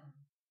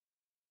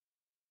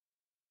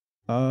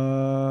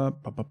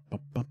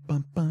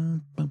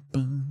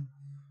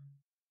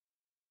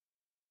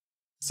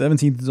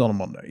 17th is on a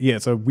Monday. Yeah,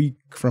 it's a week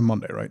from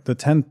Monday, right? The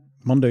 10th,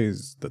 Monday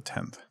is the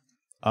 10th.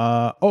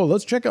 Oh,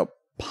 let's check out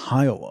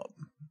Pile Up.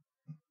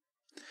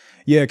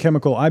 Yeah,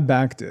 Chemical, I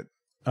backed it.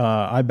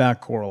 I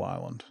backed Coral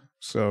Island.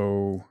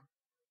 So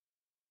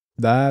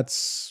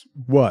that's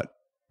what?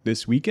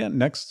 This weekend?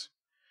 Next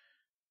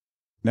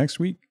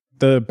week?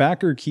 The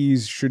backer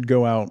keys should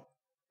go out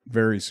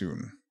very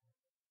soon.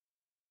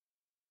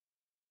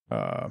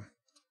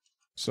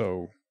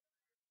 So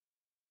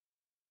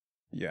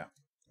yeah.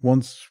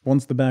 Once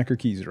the backer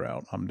keys are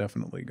out, I'm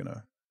definitely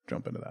gonna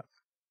jump into that.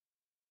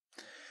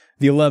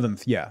 The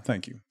 11th, yeah,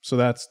 thank you. So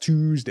that's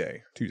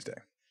Tuesday.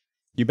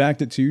 You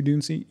backed it too,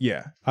 Doonsy?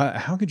 Yeah.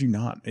 How could you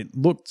not? It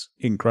looked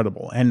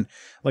incredible. And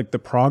like the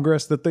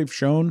progress that they've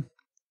shown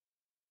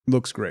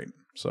looks great.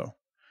 So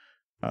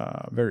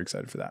very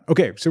excited for that.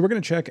 Okay, so we're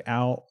going to check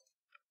out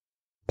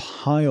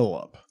Pile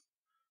Up,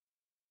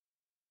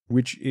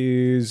 which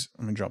is,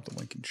 I'm going to drop the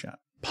link in chat.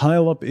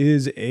 Pile Up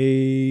is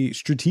a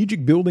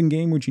strategic building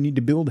game which you need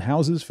to build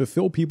houses,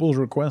 fulfill people's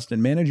requests,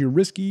 and manage your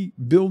risky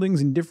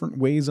buildings in different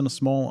ways on a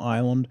small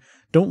island.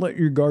 Don't let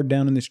your guard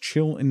down in this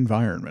chill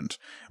environment.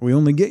 We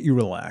only get you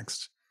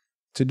relaxed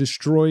to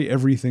destroy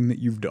everything that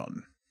you've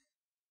done.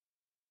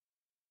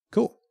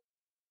 Cool.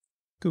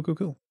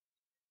 Cool.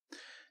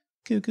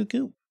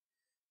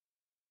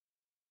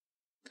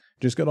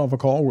 Just got off a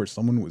call where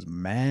someone was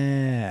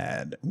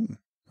mad. Ooh,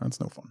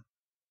 that's no fun.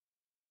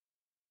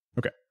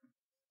 Okay.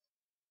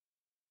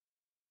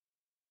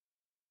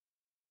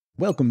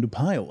 Welcome to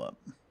Pile Up.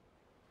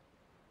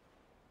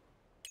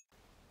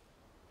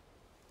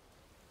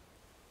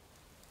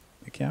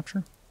 The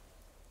capture?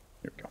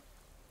 There we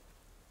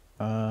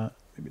go.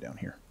 Maybe down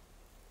here.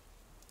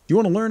 Do you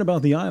want to learn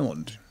about the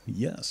island?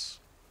 Yes.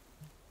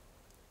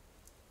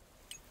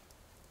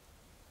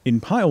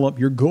 In Pile Up,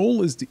 your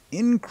goal is to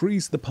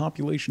increase the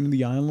population of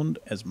the island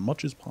as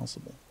much as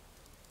possible.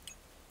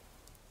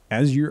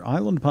 As your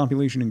island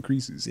population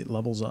increases, it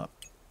levels up.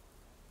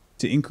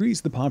 To increase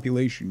the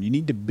population, you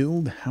need to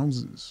build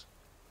houses.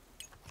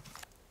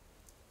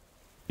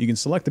 You can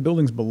select the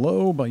buildings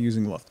below by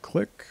using left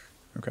click.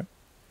 Okay.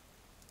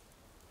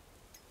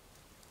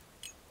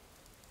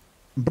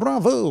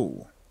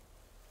 Bravo!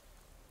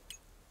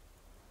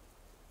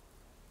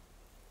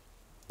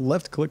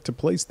 Left click to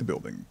place the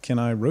building. Can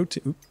I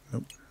rotate? Oop,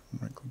 nope.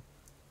 Right click.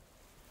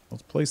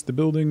 Let's place the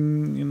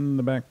building in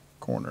the back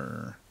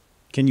corner.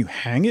 Can you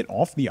hang it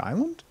off the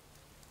island?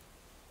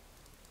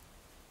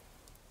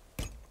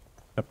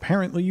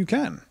 Apparently you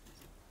can.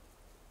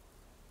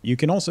 You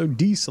can also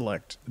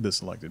deselect the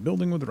selected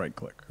building with the right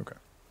click. Okay.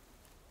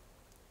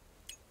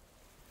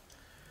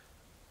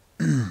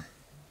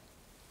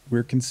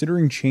 We're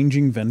considering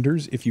changing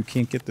vendors if you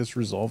can't get this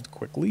resolved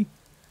quickly.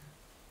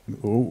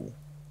 Oh.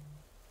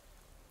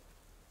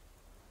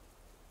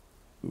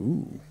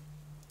 Ooh.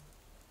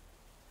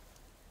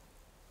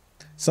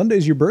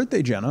 Sunday's your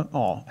birthday, Jenna.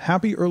 Aw,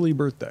 happy early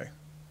birthday.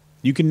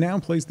 You can now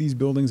place these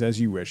buildings as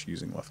you wish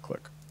using left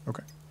click.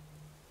 Okay.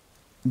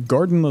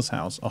 Gardenless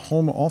house, a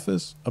home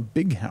office, a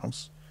big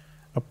house,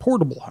 a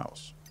portable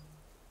house,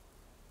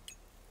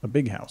 a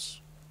big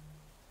house.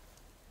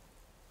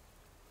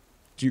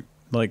 Do you,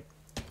 like...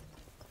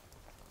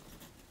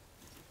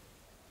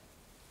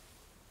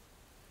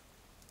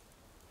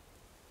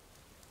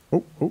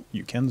 Oh,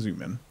 you can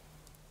zoom in.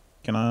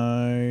 Can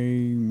I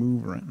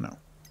move around? No.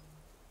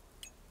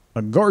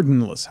 A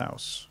gardenless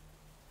house.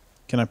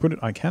 Can I put it...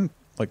 I can,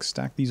 like,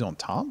 stack these on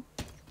top?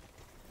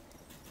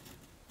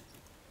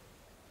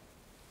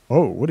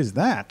 Oh, what is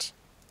that?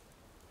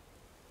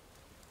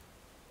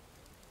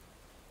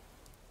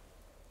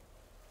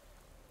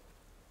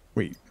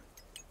 Wait.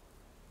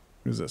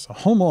 What is this? A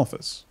home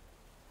office.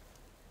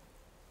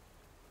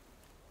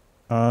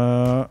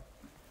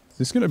 Is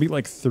this going to be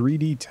like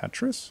 3D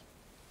Tetris?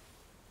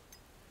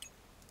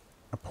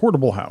 A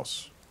portable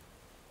house.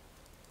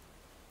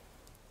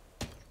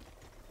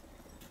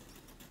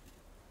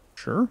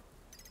 Sure.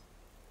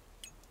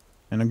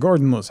 And a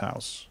gardenless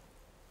house.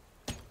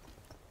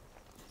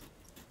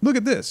 Look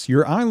at this.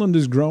 Your island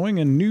is growing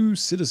and new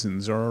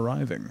citizens are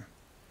arriving.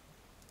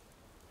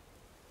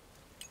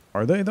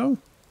 Are they, though?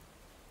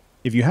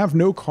 If you have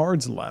no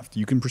cards left,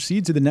 you can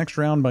proceed to the next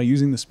round by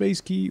using the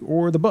space key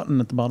or the button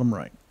at the bottom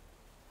right.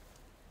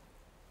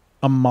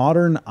 A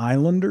modern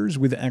Islanders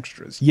with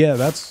extras. Yeah,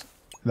 that's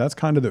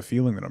kind of the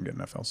feeling that I'm getting,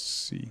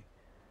 FLC.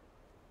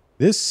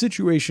 This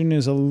situation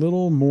is a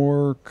little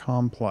more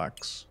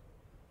complex.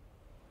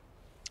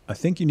 I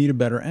think you need a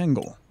better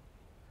angle.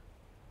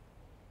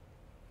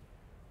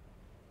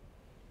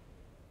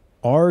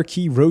 R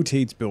key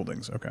rotates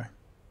buildings. Okay.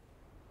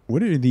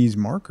 What are these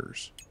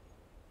markers?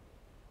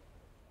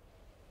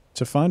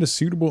 To find a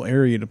suitable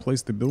area to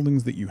place the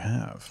buildings that you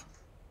have.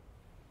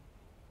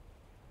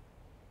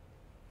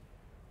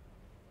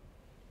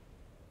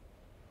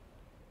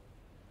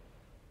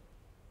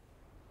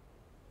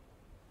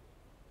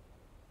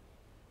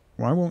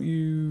 Why won't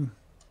you...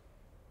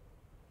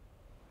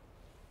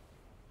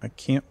 I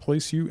can't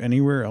place you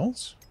anywhere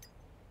else?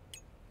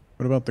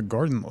 What about the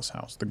gardenless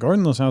house? The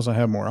gardenless house, I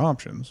have more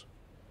options.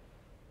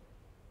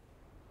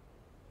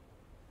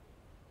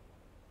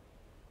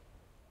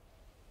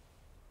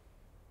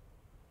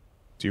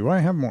 Do I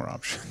have more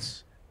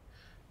options?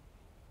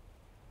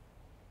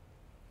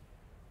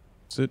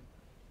 Is it?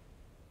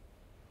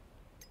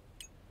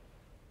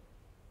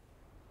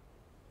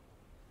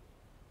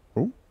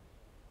 Oh.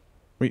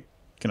 Wait,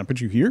 can I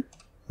put you here?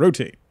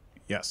 Rotate.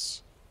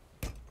 Yes.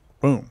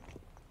 Boom.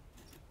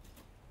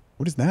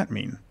 What does that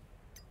mean?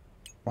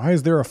 Why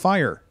is there a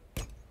fire?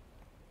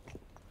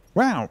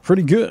 Wow,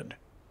 pretty good.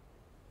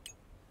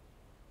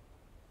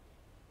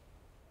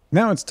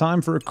 Now it's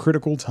time for a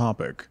critical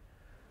topic.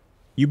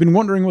 You've been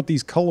wondering what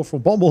these colorful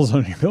bubbles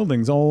on your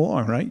buildings all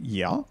along, right?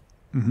 Yeah.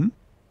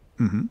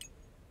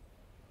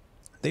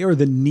 They are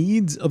the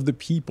needs of the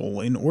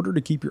people. In order to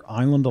keep your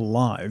island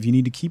alive, you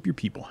need to keep your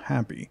people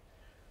happy.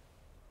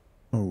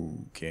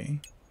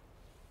 Okay.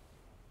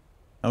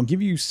 I'll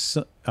give you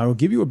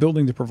a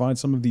building to provide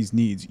some of these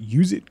needs.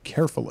 Use it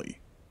carefully.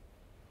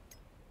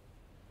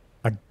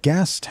 A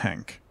gas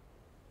tank.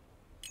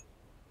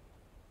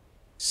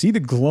 See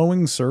the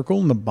glowing circle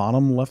in the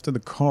bottom left of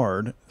the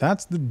card?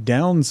 That's the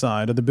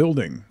downside of the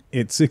building.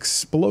 It's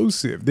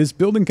explosive. This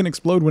building can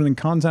explode when in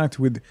contact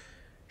with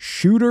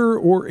shooter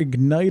or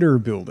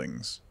igniter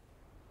buildings.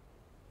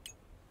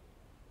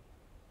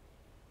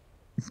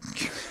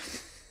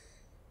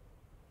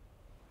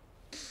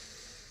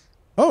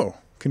 Oh,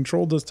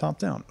 control does top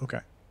down. Okay.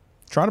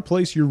 Try to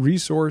place your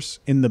resource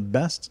in the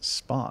best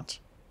spot.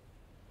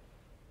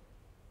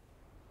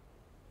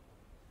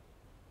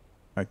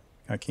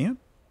 I can't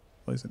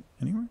place it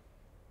anywhere?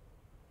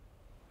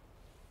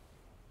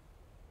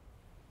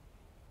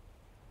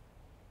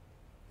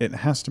 It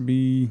has to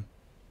be...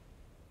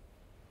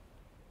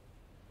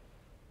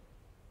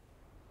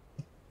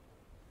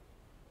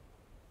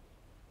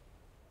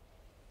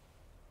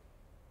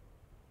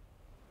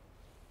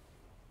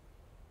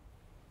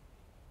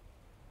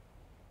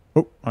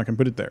 Oh, I can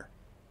put it there.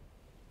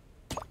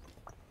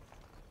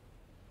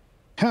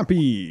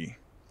 Happy!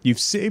 You've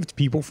saved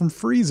people from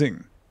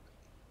freezing.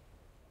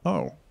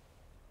 Oh.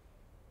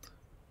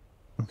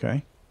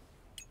 Okay.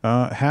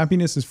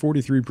 Happiness is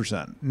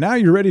 43%. Now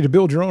you're ready to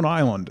build your own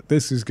island.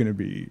 This is going to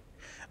be...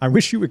 I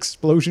wish you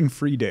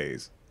explosion-free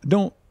days.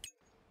 Don't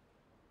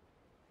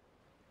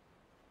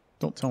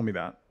tell me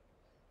that.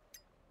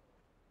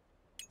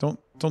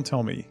 Don't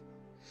tell me.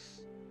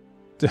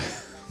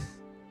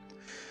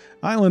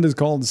 Island is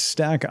called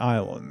Stack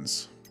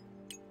Islands.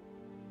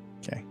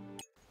 Okay.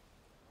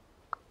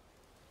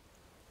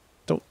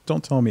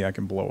 Don't tell me I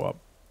can blow up.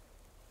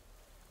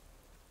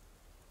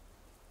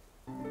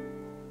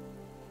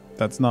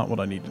 That's not what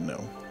I need to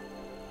know.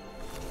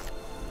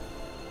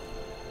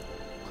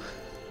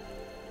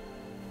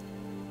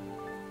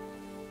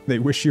 They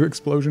wish you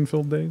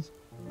explosion-filled days?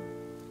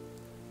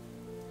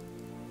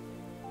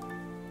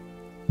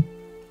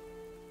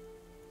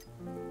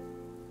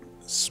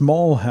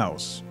 Small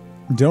house.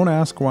 Don't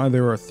ask why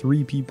there are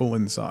 3 people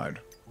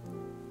inside.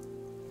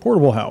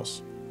 Portable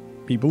house.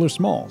 People are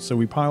small, so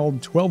we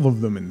piled 12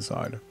 of them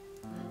inside.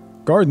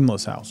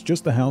 Gardenless house.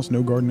 Just the house,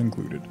 no garden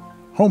included.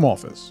 Home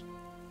office.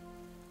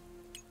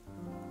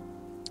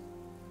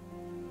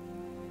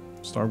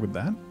 Start with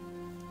that.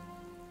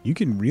 You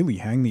can really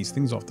hang these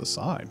things off the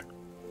side.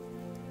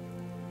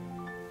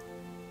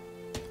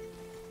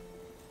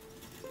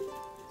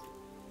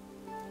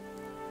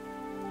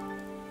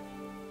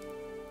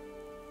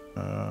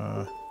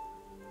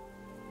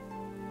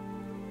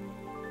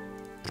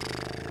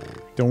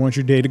 Don't want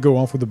your day to go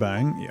off with a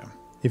bang? Yeah.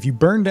 If you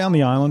burn down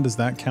the island, does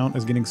that count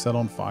as getting set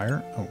on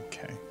fire?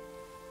 Okay.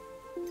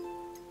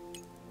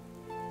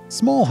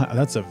 Small house.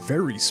 That's a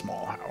very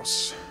small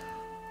house.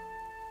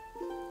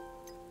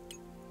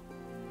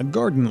 A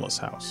gardenless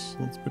house.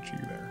 Let's put you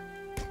there.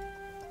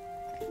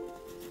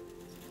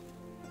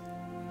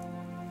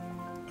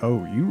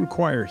 Oh, you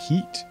require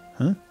heat,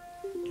 huh?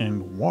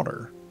 And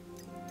water,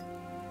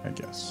 I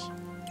guess.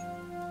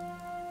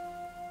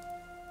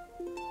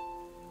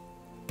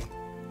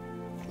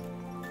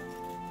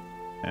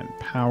 And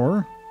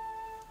power.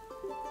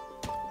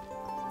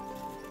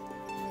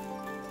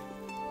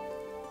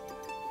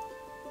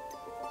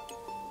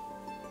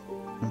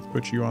 Let's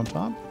put you on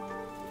top.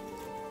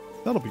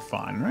 That'll be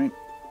fine, right?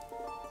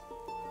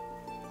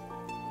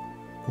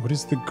 What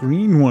does the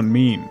green one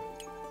mean?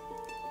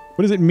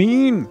 What does it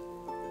mean?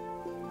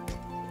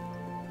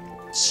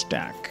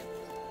 Stack.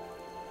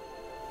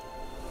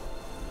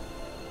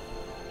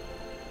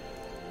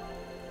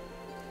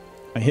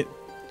 I hit...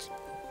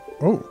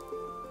 Oh.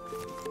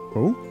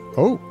 Oh.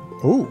 Oh.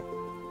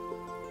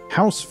 Oh.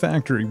 House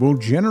factory. Will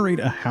generate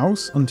a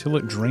house until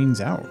it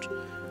drains out.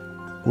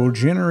 Will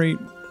generate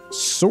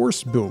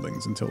source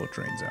buildings until it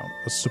drains out.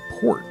 A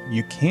support.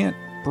 You can't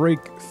break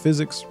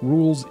physics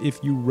rules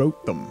if you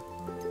wrote them.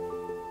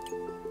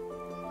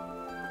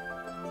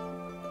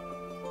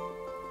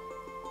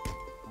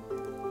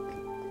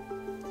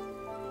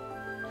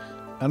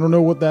 I don't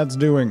know what that's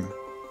doing.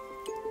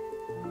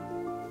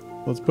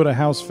 Let's put a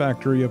house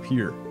factory up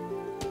here.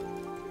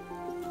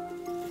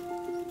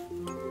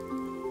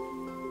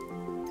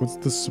 What's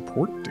the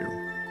support do?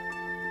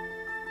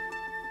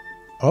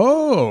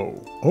 Oh!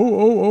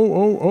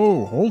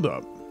 Oh, hold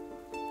up.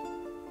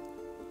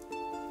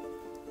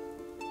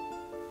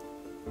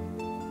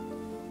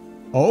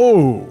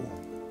 Oh!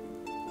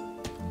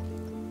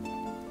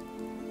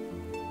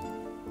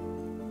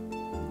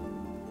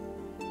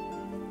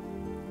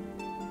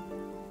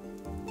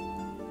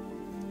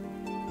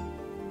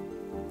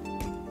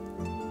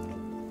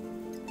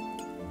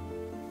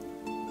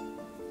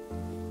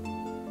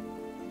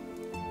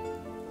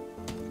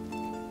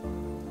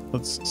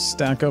 Let's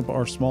stack up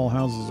our small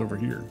houses over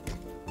here.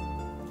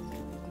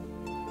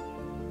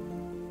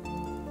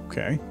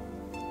 Okay.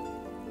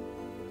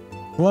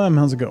 Lem,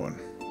 how's it going?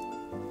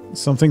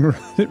 Something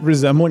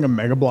resembling a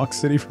Mega Block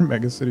City from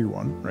Mega City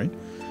 1, right?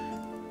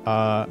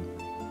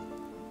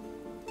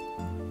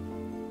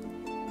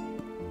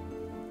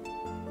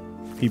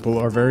 People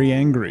are very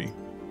angry.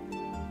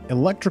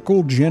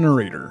 Electrical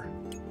generator.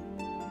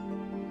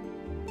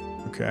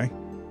 Okay.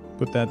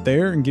 Put that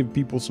there and give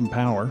people some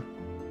power.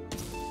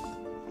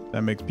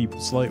 That makes people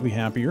slightly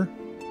happier.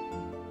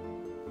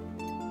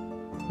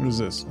 What is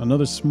this?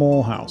 Another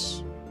small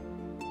house.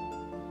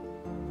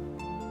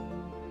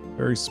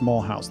 Very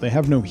small house. They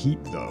have no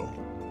heat, though.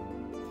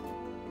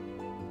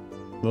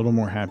 A little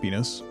more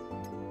happiness.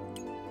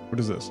 What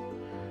is this?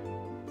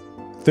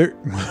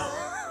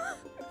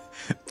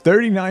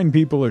 39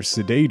 people are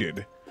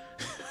sedated.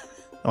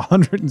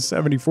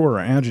 174 are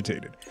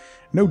agitated.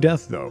 No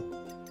death, though.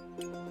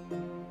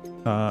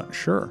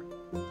 Sure.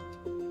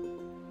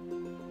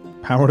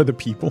 Power to the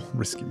people?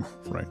 Risky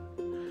move, right?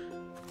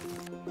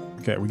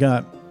 Okay, we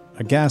got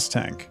a gas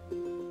tank.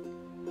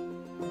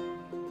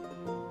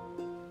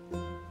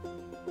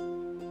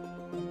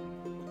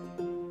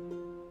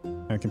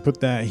 I can put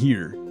that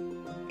here.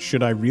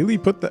 Should I really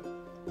put that?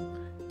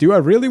 Do I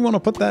really want to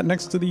put that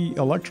next to the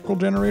electrical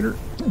generator?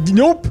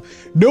 Nope!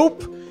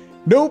 Nope!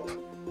 Nope!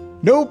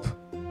 Nope!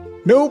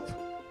 Nope!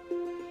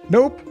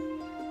 Nope!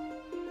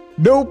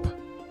 Nope!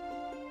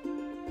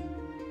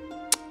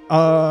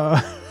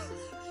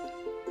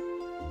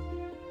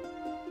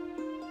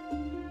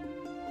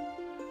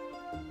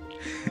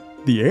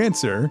 The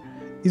answer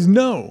is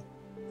no.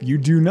 You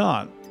do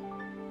not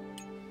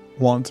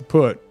want to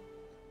put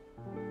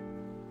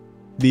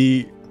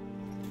the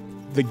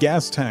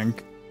gas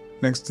tank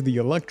next to the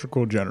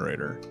electrical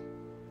generator.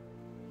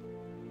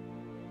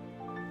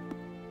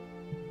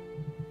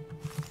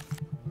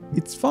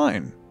 It's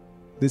fine.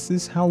 This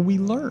is how we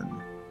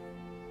learn.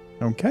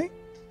 Okay?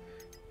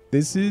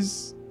 This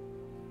is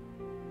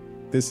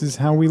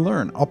how we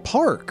learn. A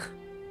park.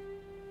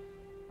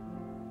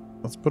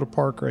 Let's put a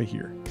park right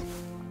here.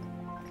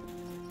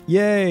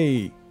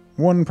 Yay!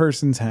 One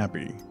person's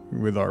happy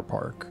with our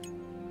park.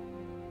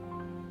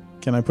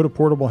 Can I put a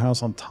portable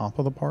house on top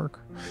of the park?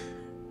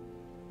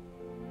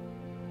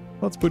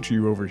 Let's put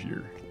you over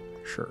here.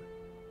 Sure.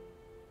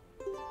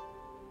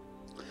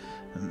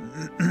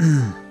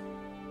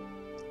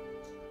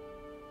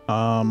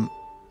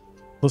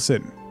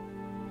 Listen.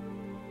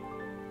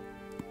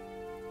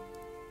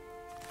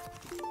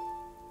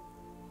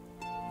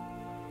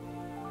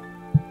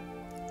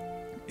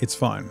 It's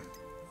fine.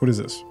 What is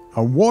this?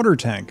 A water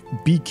tank.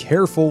 Be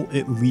careful,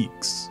 it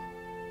leaks.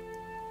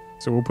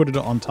 So we'll put it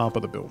on top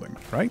of the building,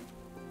 right?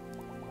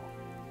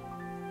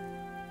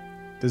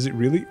 Does it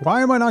really?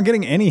 Why am I not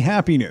getting any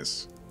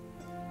happiness?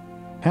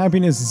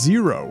 Happiness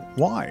 0.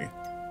 Why?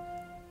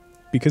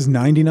 Because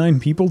 99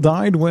 people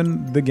died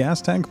when the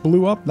gas tank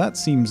blew up? That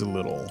seems a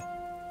little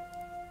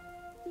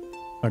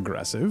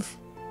aggressive.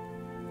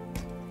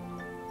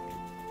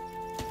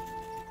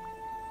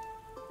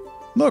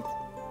 Look,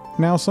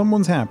 now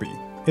someone's happy.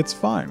 It's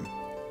fine.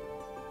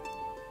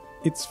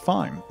 It's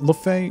fine.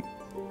 LaFay,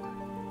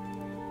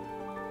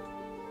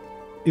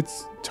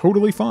 it's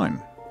totally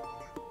fine.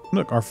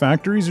 Look, our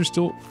factories are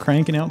still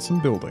cranking out some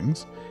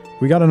buildings.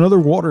 We got another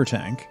water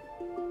tank.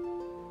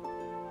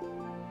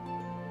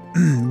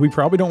 We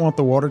probably don't want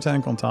the water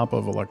tank on top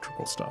of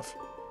electrical stuff.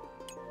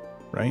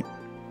 Right?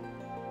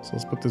 So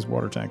let's put this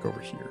water tank over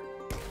here.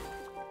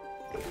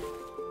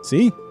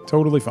 See?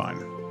 Totally fine.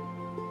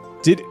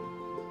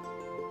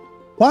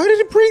 Why did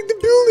it break the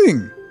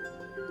building?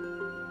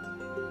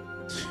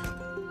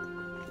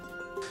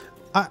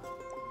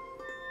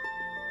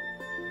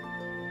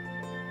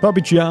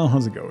 Puppy Chow,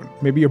 how's it going?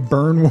 Maybe a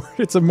burn word?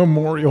 It's a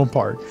memorial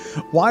park.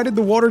 Why did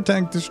the water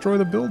tank destroy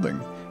the building?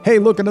 Hey,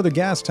 look, another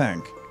gas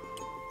tank.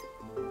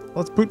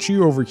 Let's put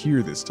you over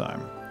here this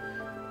time.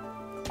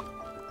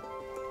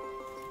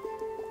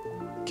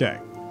 Okay.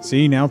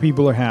 See, now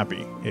people are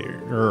happy.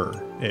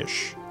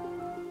 Ish.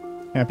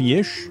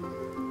 Happy-ish?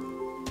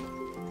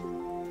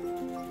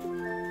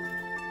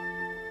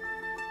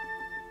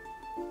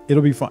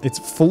 It'll be fine. It's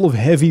full of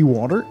heavy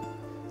water?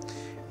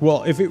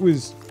 Well, if it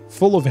was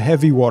full of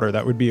heavy water,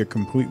 that would be a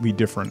completely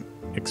different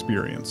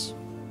experience.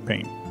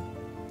 Paint.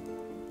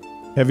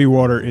 Heavy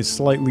water is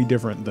slightly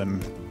different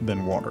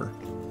than water.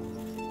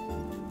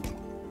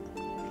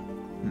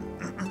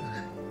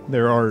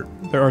 There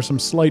are some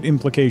slight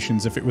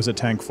implications if it was a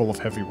tank full of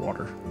heavy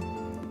water.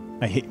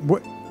 I hate...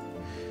 What?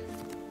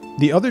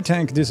 The other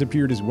tank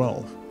disappeared as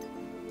well.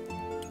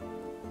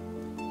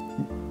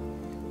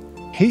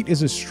 Hate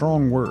is a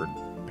strong word,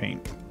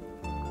 Paint.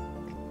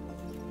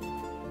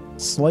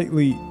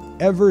 Slightly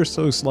ever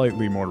so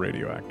slightly more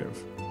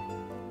radioactive.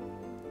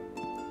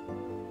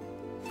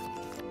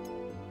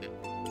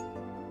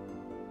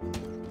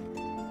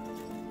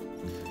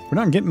 We're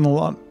not getting a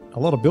lot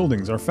of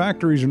buildings. Our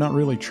factories are not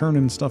really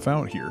churning stuff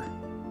out here.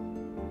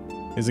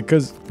 Is it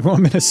because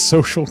I'm in a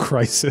social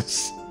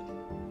crisis?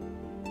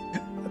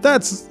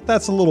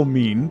 That's a little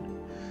mean.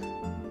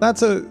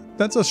 That's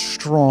a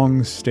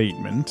strong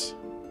statement.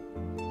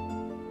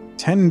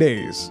 10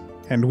 days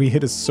and we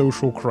hit a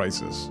social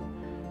crisis.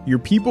 Your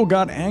people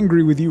got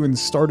angry with you and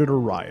started a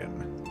riot.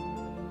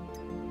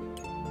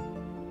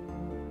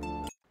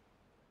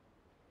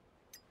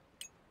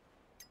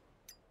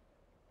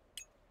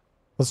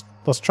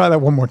 Let's try that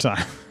one more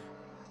time.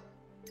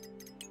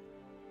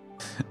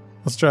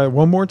 Let's try it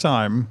one more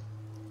time.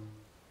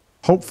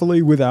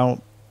 Hopefully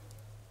without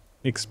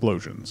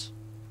explosions.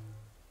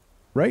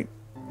 Right?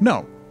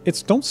 No.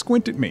 Don't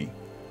squint at me.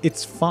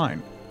 It's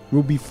fine.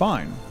 We'll be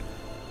fine.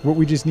 What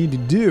we just need to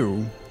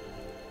do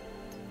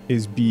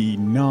is be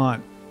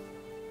not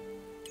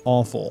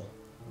awful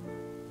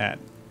at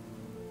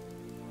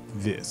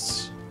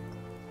this.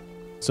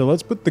 So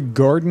let's put the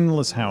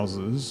gardenless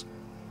houses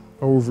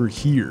over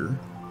here.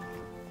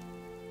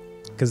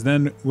 Because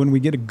then when we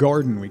get a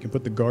garden, we can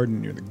put the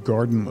garden near the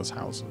gardenless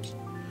houses.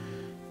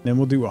 Then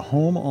we'll do a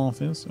home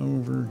office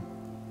over...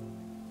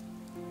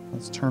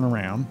 Let's turn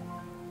around.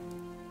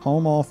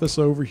 Home office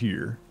over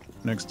here.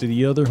 Next to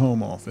the other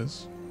home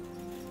office.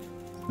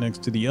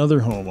 Next to the other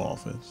home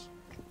office.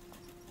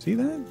 See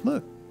that?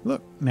 Look.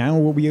 Look. Now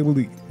we'll be able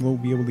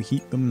to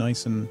heat them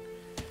nice and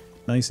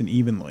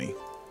evenly.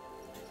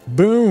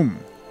 Boom!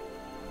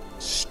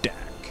 Stack.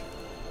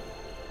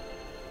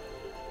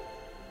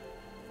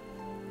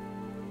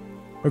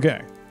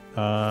 Okay,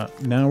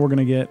 now we're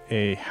gonna get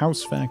a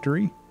house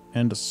factory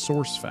and a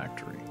source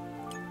factory.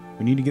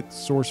 We need to get the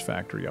source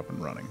factory up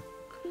and running.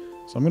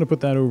 So I'm gonna put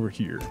that over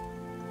here,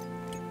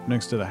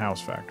 next to the house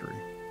factory.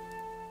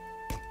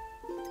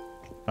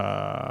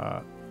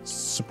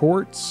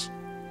 Supports.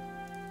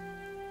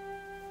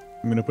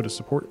 I'm gonna put a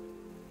support.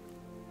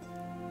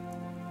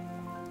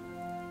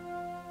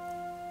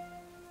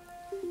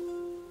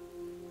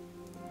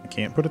 I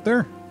can't put it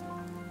there.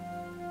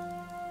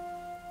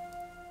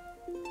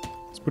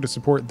 Put a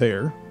support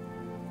there.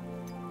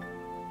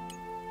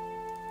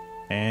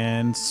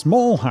 And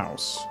small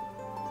house.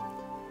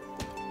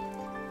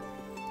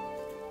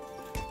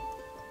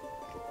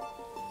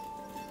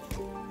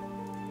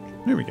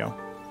 There we go.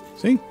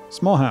 See?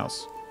 Small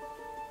house.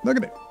 Look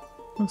at it.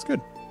 Looks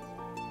good.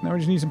 Now we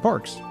just need some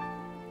parks.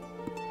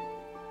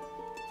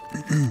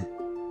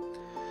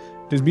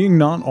 Does being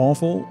not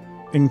awful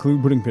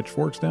include putting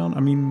pitchforks down? I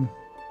mean,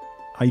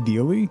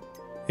 ideally,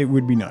 it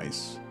would be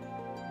nice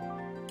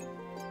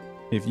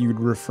if you'd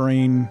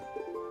refrain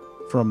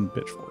from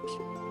pitchforks.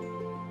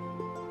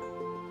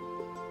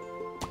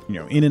 You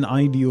know, in an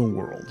ideal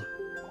world.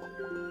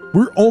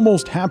 We're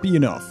almost happy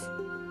enough.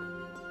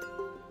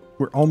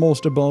 We're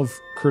almost above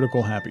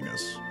critical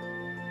happiness.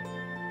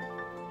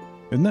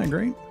 Isn't that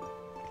great?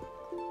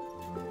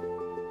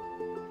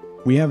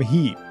 We have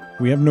heat.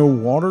 We have no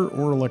water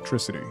or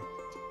electricity.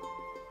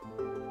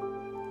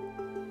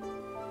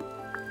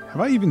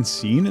 Have I even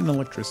seen an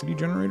electricity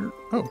generator?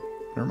 Oh,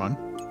 never mind.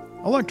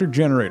 Electric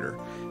generator.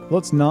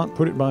 Let's not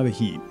put it by the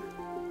heat.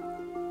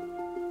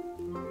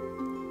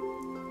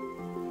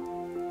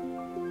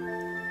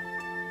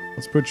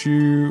 Let's put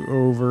you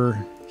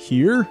over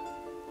here.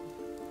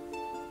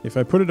 If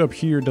I put it up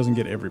here, it doesn't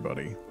get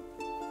everybody.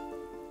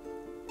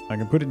 I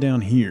can put it down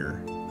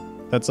here.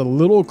 That's a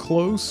little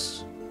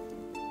close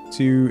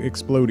to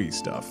explodey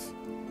stuff.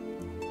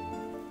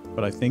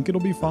 But I think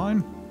it'll be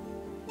fine.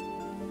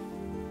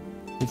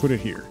 We'll put it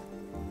here.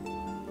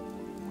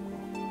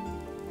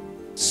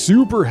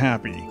 Super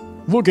happy.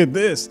 Look at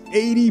this.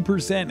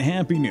 80%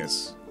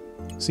 happiness.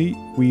 See,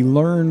 we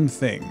learn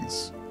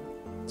things.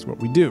 That's what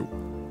we do.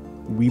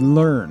 We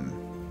learn.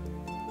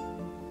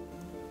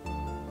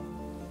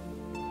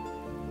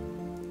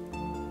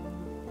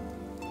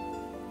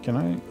 Can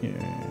I? Yeah.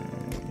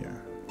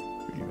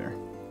 Put you there.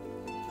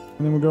 And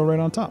then we'll go right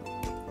on top.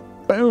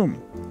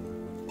 Boom.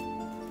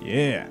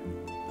 Yeah.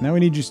 Now we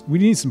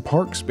need some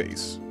park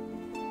space.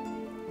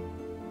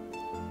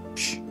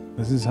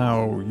 This is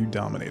how you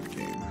dominate a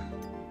game.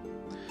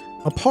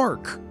 A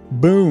park.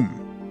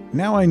 Boom.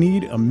 Now I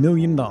need $1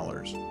 million.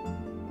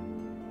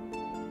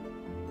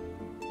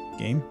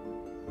 Game?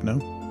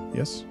 No?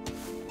 Yes?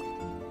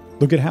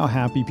 Look at how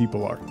happy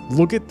people are.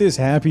 Look at this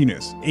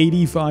happiness.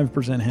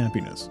 85%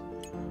 happiness.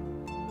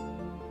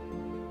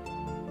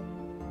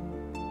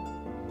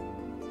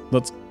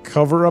 Let's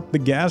cover up the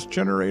gas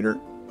generator.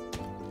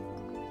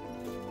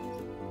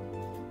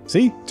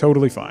 See?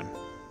 Totally fine.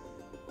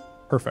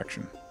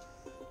 Perfection.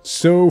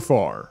 So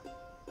far.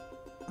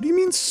 What do you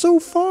mean so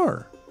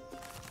far?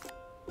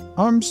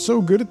 I'm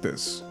so good at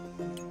this.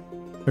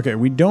 Okay,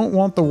 we don't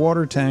want the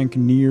water tank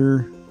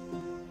near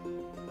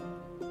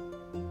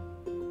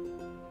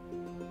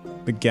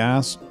the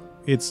gas.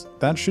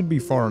 That should be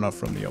far enough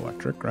from the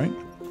electric, right?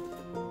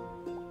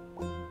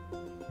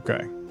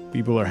 Okay,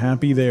 people are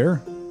happy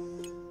there.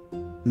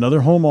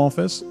 Another home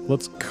office.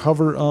 Let's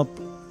cover up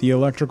the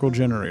electrical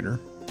generator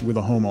with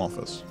a home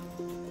office.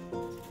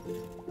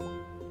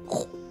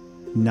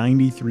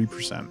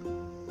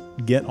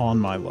 93%. Get on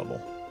my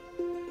level.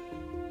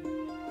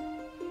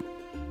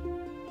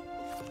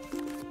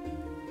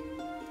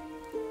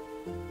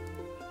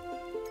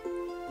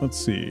 Let's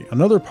see.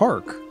 Another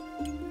park.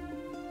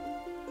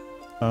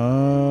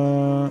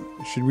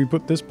 Should we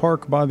put this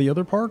park by the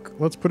other park?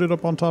 Let's put it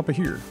up on top of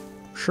here.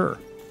 Sure.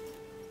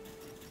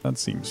 That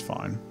seems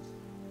fine.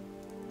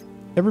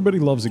 Everybody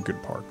loves a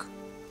good park.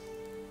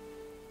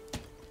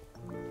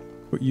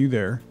 Put you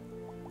there.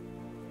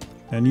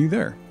 And you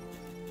there.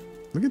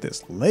 Look at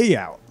this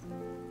layout.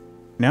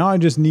 Now I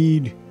just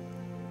need...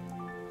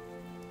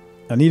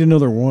 I need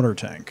another water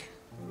tank.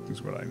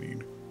 Is what I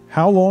need.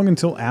 How long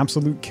until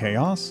absolute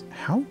chaos?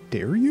 How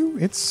dare you?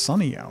 It's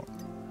sunny out.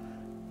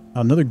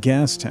 Another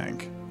gas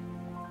tank.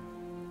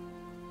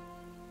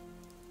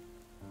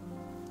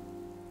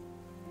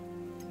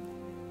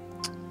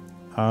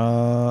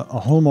 A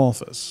home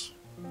office.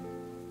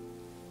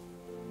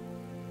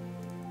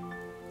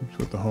 Let's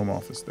put the home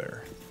office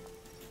there.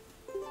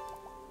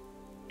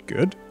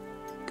 Good.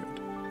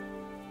 Good.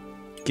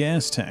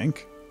 Gas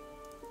tank.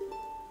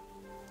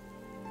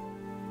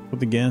 Put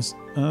the gas...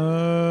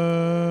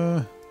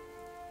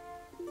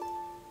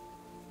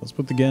 let's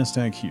put the gas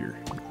tank here.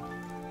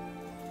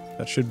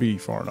 That should be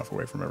far enough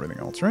away from everything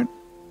else, right?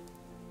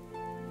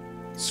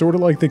 Sort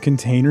of like the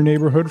container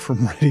neighborhood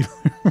from Ready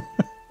Player.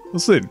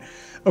 Listen.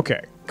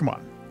 Okay, come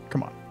on.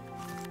 Come on.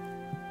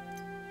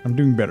 I'm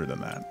doing better than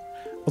that.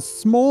 A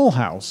small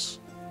house.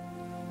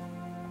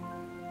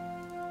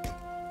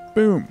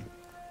 Boom.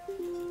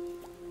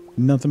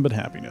 Nothing but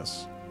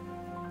happiness.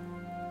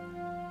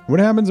 What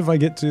happens if I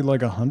get to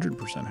like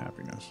 100%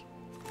 happiness?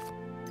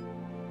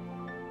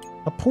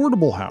 A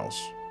portable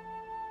house.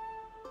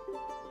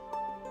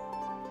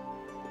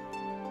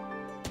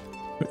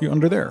 Put you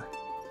under there.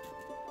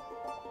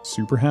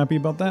 Super happy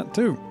about that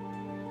too.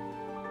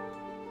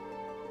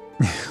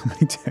 How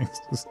many tanks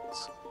does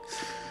this?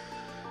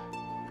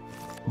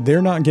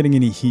 They're not getting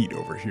any heat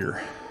over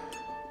here.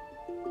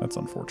 That's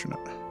unfortunate.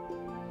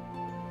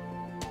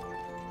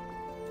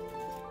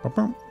 What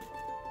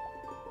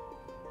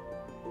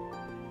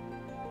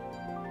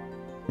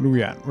are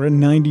we at? We're at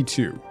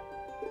 92.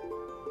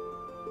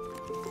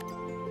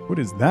 What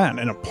is that?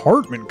 An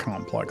apartment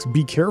complex.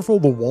 Be careful,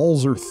 the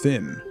walls are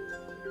thin.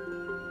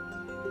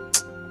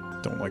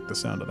 Don't like the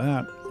sound of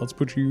that. Let's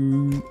put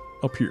you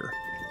up here.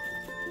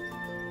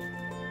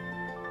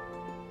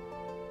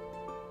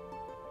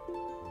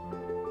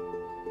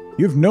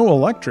 You have no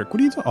electric.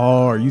 What are you talking?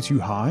 Oh, are you too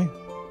high?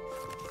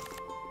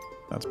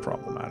 That's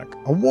problematic.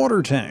 A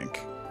water tank.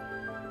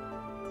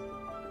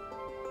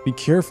 Be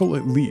careful,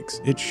 it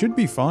leaks. It should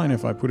be fine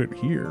if I put it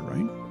here,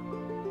 right?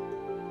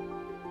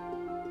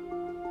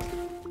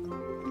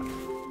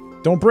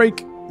 Don't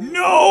break.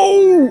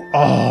 No!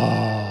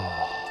 Oh.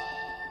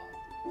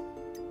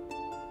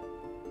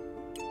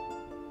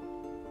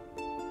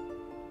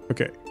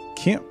 Okay.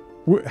 Can't...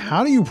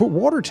 How do you put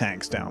water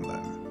tanks down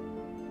then?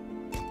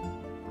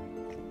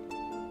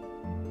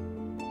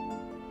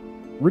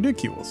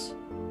 Ridiculous.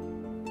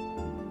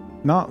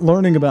 Not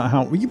learning about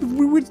how...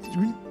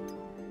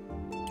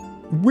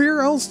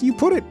 Where else do you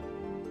put it?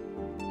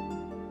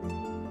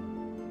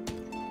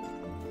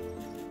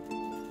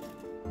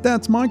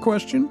 That's my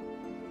question.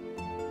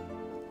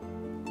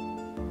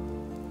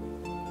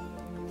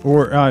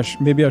 Or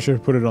maybe I should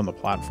have put it on the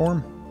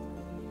platform.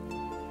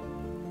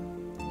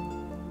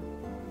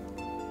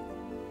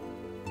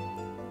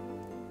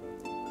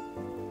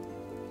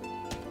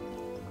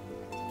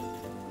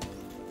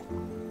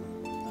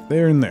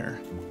 There and there.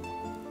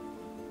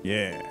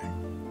 Yeah.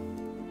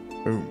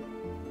 Boom.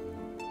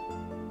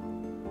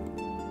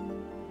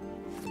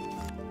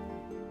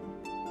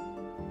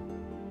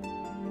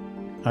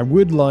 I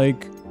would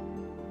like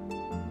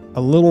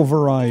a little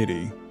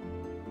variety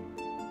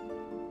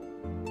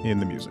in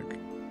the music.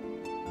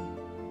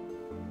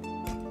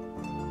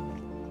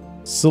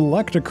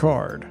 Select a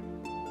card.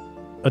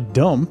 A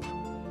dump.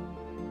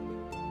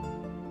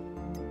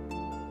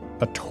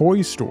 A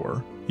toy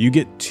store. You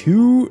get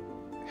 2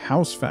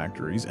 house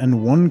factories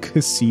and 1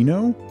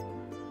 casino.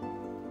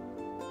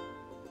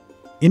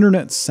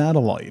 Internet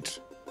satellite.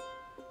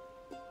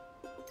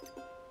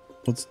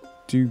 Let's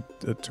do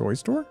a toy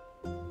store.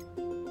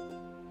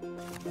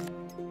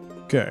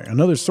 Okay,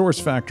 another source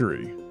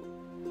factory.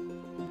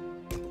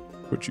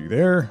 Put you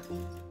there.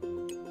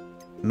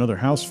 Another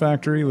house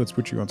factory. Let's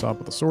put you on top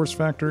of the source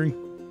factory.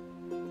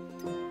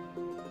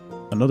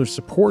 Another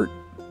support.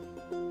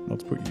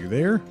 Let's put you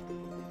there.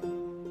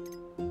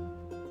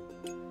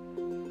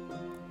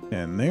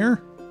 And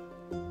there.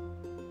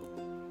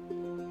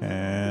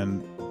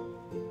 And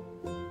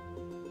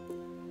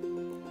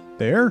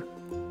there.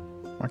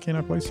 Why can't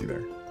I place you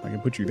there? I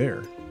can put you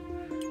there.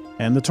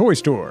 And the toy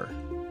store.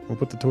 We'll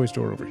put the toy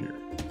store over here.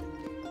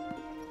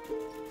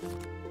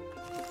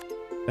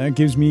 That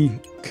gives me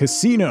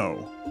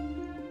casino.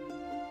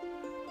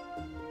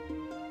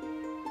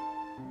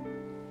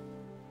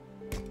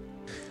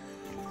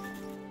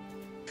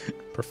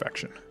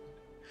 Perfection.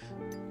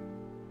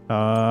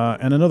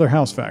 And another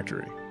house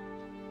factory.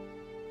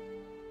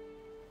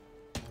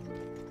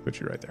 Put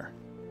you right there.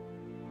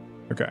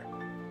 Okay.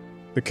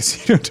 The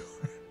casino door.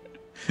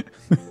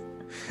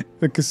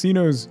 The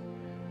casinos...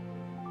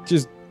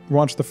 Just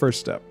watch the first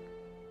step.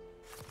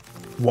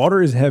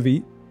 Water is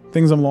heavy.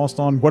 Things I'm lost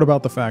on. What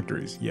about the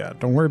factories? Yeah,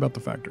 don't worry about the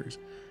factories.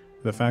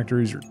 The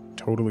factories are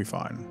totally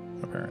fine,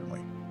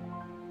 apparently.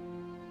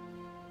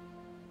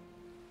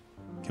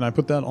 Can I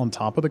put that on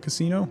top of the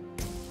casino?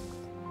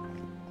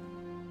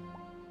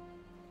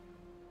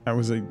 That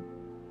was a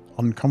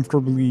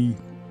uncomfortably...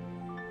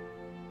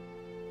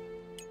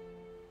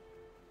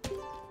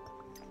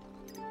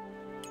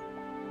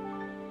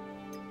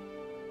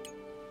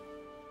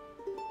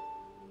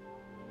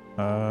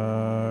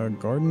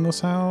 gardenless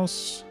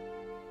house.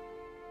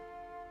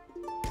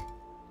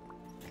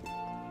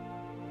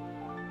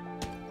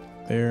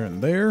 There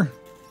and there.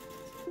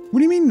 What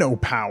do you mean no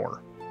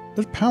power?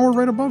 There's power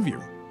right above you.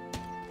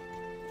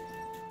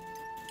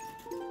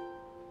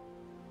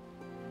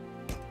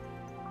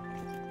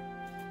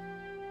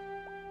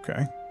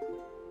 Okay.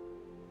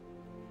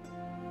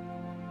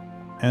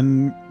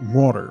 And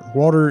water.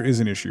 Water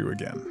is an issue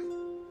again.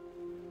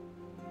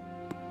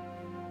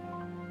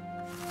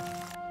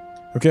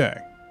 Okay.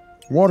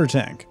 Water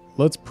tank.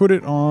 Let's put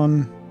it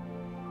on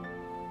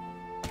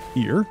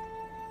here.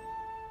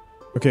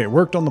 Okay, it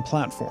worked on the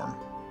platform.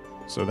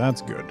 So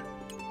that's good.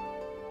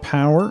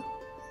 Power.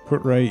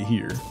 Put right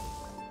here.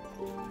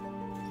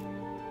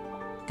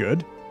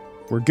 Good.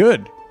 We're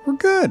good. We're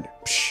good.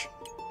 Psh.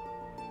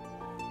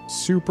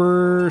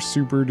 Super,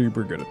 super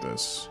duper good at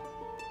this.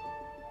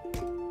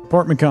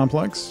 Apartment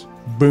complex.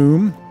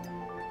 Boom.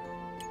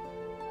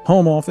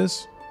 Home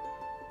office.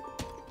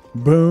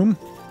 Boom.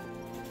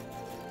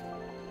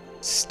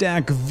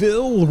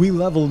 Stackville, we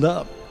leveled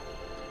up.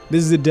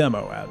 This is a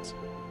demo, ads.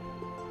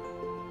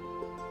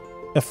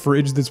 A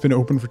fridge that's been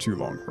open for too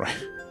long, right?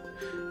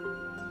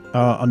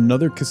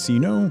 Another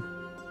casino?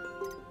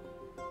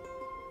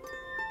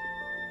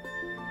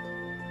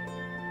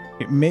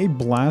 It may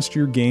blast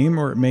your game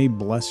or it may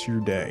bless your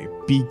day.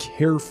 Be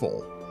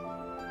careful.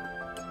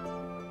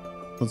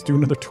 Let's do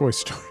another toy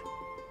store.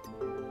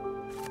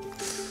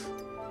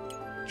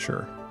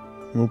 Sure.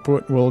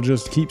 We'll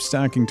just keep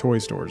stacking toy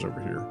stores over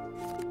here.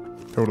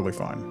 Totally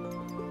fine.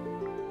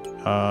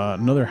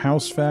 Another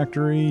house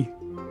factory.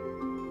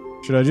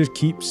 Should I just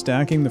keep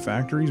stacking the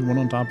factories one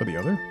on top of the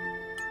other?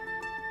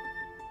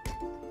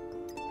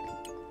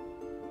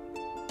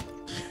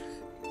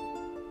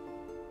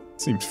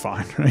 Seems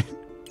fine, right?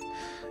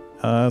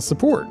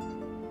 Support.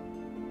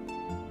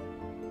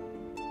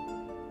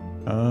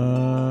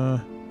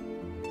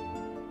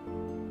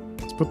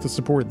 Let's put the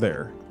support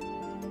there.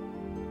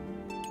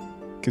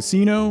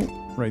 Casino,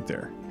 right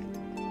there.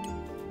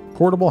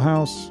 Portable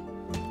house,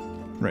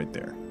 right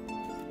there.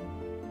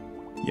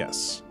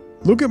 Yes.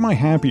 Look at my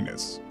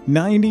happiness.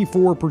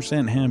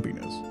 94%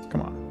 happiness.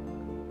 Come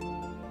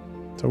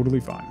on.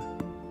 Totally fine.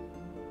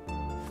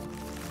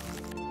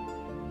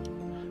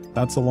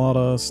 That's a lot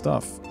of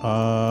stuff.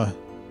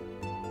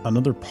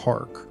 Another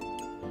park.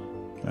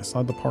 Can I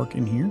slide the park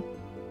in here?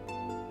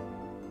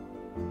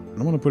 I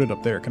don't want to put it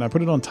up there. Can I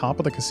put it on top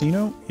of the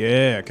casino?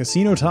 Yeah,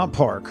 casino top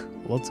park.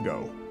 Let's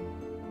go.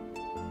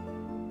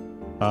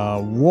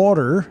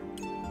 Water.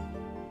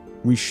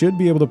 We should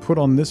be able to put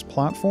on this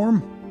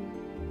platform.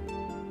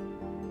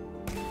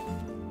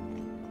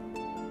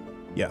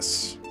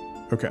 Yes.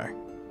 Okay.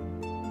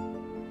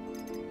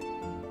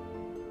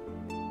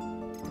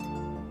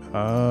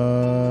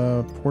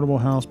 Portable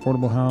house,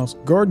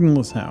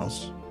 gardenless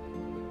house.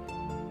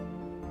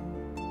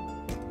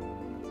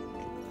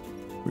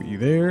 Put you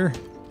there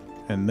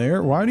and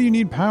there. Why do you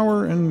need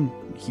power and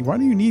why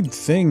do you need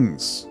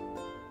things?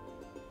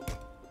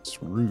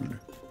 It's rude.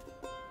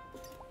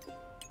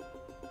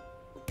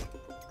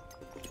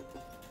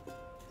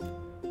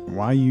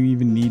 Why you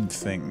even need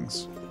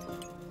things?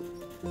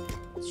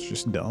 It's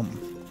just dumb.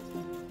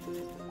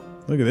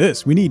 Look at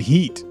this. We need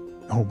heat.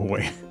 Oh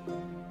boy.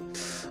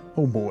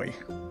 Oh boy.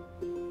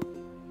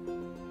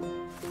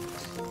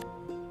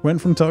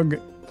 Went from Tug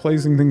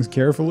placing things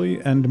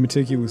carefully and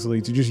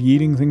meticulously to just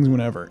yeeting things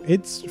whenever.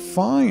 It's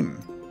fine.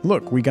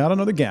 Look, we got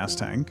another gas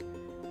tank.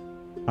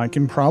 I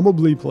can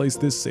probably place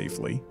this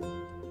safely.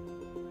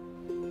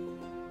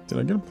 Did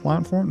I get a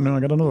platform? No, I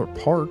got another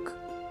park.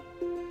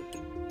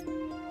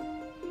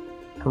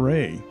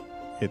 Hooray.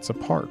 It's a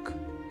park.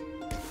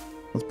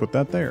 Let's put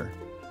that there.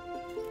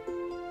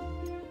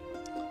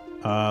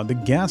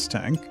 The gas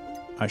tank,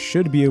 I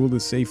should be able to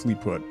safely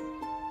put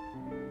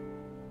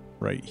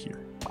right here.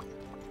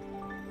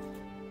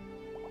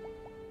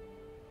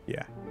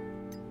 Yeah.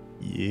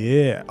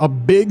 Yeah. A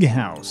big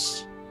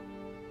house.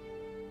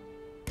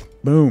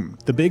 Boom.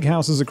 The big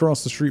house is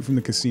across the street from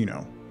the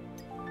casino.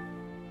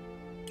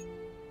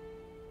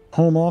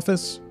 Home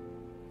office.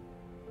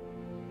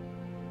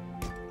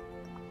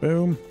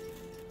 Boom.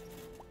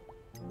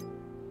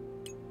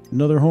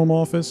 Another home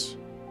office.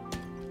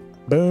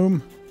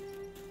 Boom.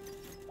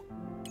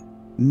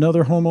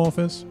 Another home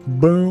office.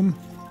 Boom.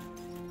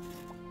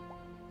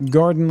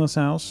 gardenless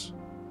house.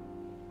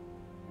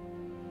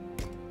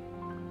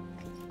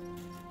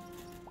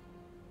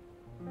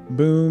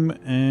 Boom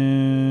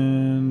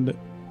and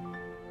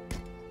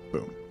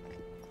boom.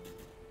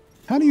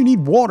 How do you need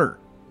water?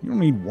 You don't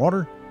need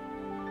water.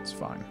 It's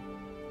fine.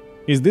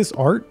 Is this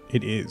art?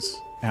 It is.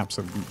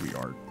 Absolutely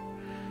art.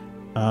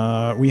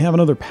 We have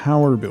another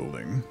power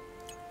building.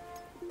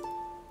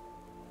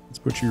 Let's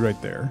put you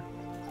right there.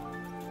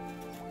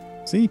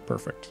 See?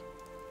 Perfect.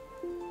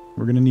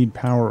 We're going to need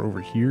power over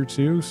here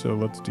too, so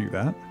let's do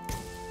that.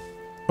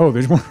 Oh,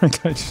 there's one right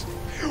there.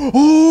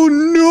 Oh,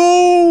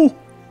 no!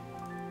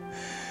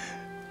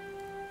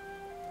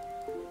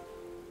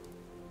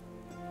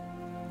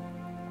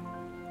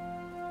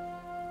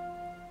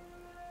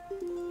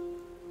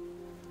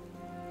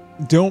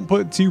 Don't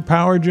put two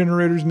power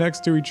generators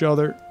next to each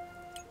other.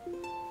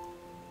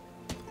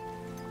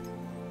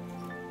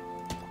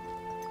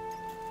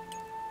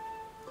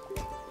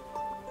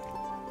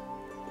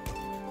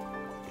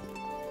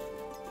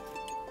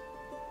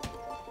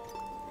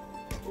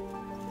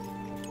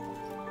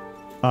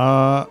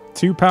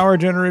 Two power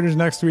generators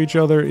next to each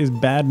other is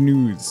bad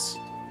news.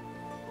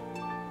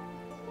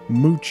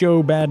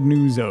 Mucho bad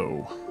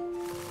news-o.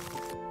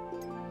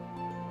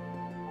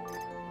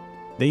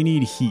 They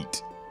need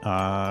heat.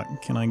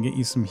 Can I get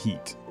you some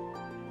heat?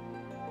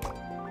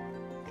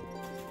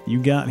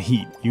 You got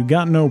heat. You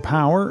got no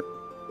power.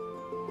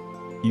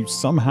 You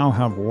somehow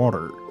have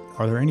water.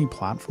 Are there any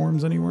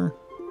platforms anywhere?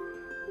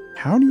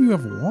 How do you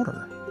have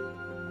water?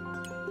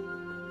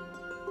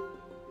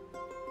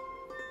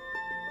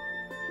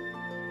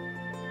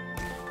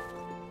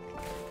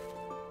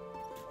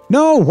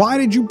 No, why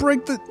did you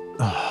break the...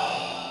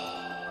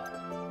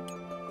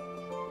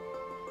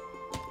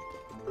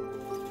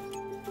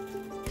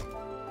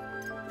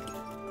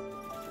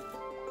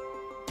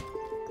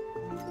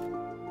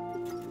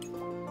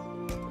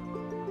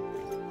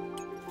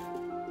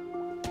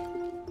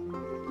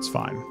 It's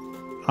fine.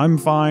 I'm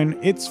fine.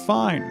 It's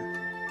fine.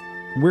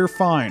 We're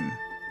fine.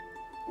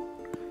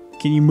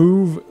 Can you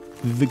move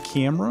the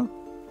camera?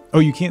 Oh,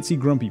 you can't see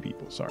grumpy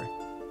people. Sorry.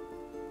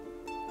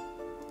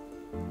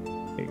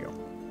 There you go.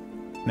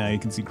 Now you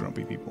can see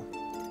grumpy people.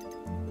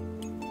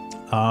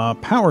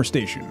 Power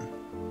station.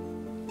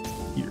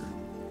 Here.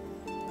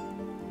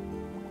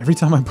 Every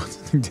time I put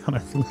something down, I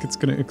feel like it's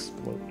gonna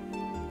explode.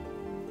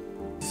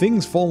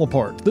 Things fall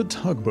apart. The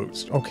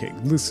tugboats. Okay,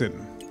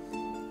 listen.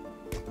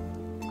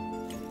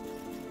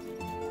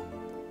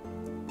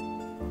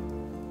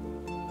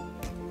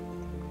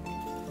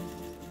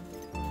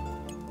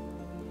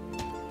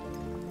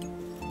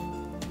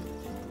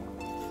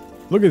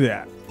 Look at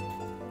that.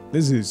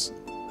 This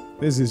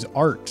is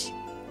art.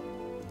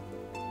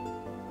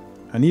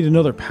 I need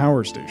another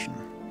power station.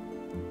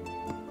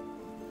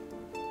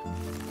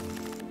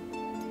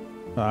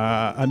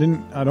 I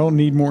don't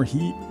need more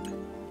heat.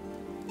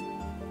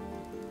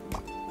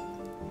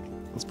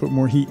 Let's put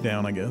more heat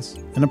down, I guess.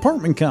 An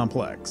apartment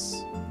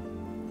complex.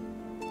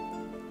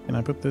 Can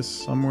I put this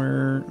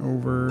somewhere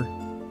over?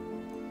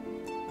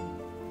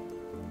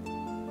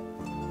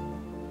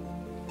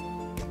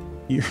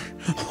 Here.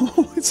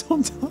 Oh, it's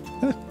on top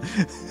of that.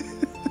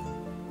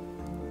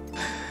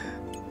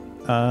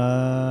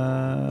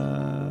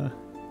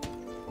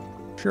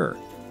 Sure.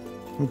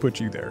 We'll put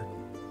you there.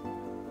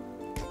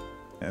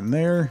 And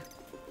there.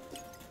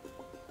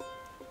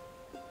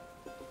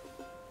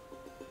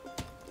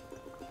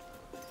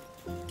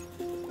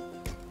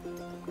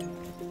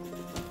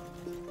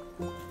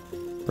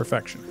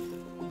 Perfection.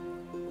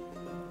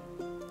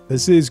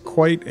 This is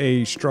quite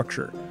a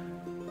structure.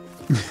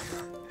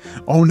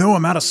 Oh no,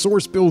 I'm out of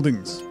source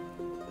buildings.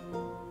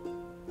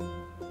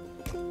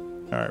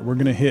 Alright, we're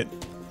gonna hit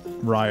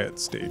riot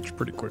stage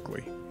pretty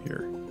quickly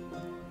here.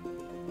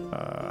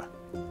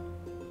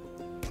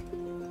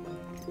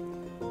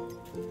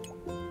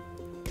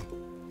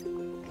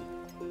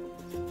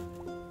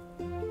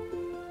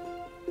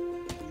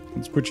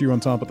 Let's put you on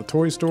top of the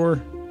toy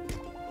store.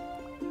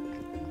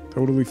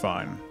 Totally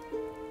fine.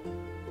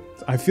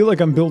 I feel like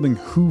I'm building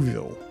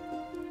Whoville.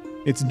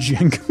 It's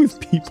Jenga with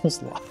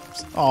people's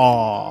lives.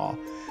 Aww.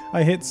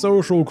 I hit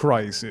social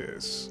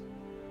crisis.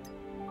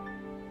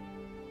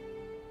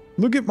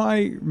 Look at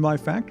my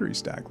factory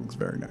stack. Looks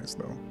very nice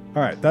though.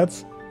 Alright,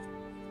 that's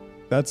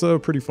a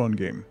pretty fun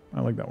game.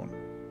 I like that one.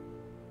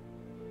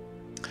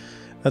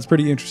 That's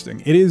pretty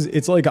interesting.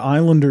 It's like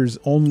Islanders,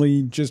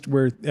 only just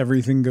where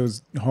everything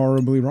goes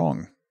horribly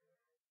wrong.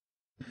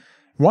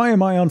 Why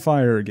am I on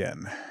fire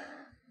again?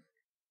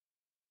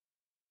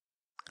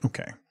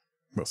 Okay.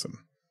 Listen.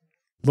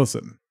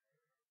 Listen.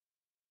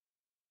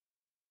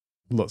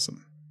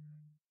 Listen.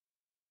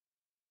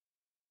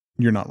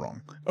 You're not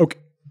wrong. Okay.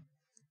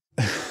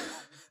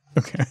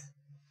 Okay.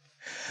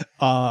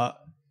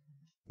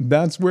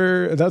 That's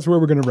where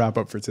we're gonna wrap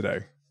up for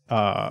today.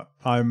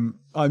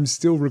 I'm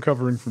still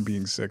recovering from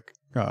being sick,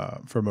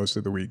 for most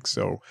of the week,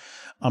 so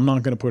I'm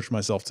not going to push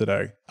myself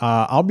today.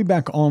 I'll be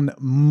back on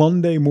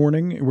Monday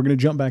morning. We're going to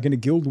jump back into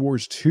Guild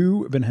Wars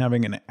 2. I've been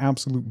having an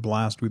absolute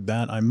blast with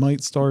that. I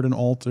might start an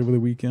alt over the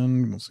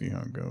weekend. We'll see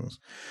how it goes.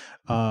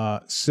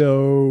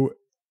 So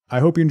I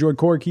hope you enjoyed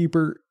Core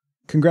Keeper.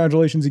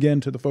 Congratulations again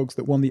to the folks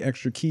that won the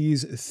extra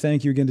keys.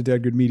 Thank you again to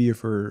Dead Good Media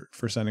for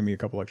sending me a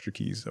couple extra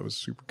keys. That was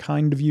super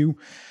kind of you.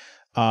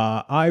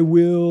 I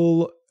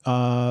will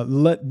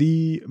let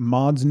the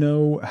mods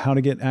know how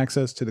to get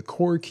access to the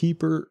Core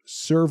Keeper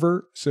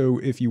server. So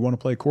if you want to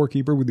play Core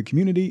Keeper with the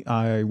community,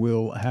 I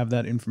will have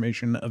that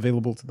information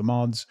available to the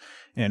mods,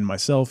 and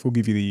myself will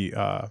give you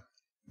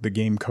the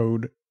game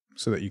code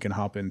so that you can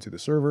hop into the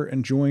server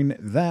and join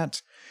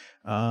that.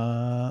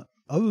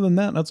 Other than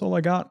that, that's all I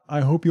got.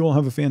 I hope you all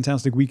have a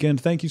fantastic weekend.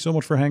 Thank you so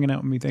much for hanging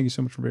out with me. Thank you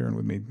so much for bearing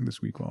with me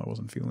this week while I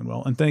wasn't feeling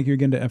well. And thank you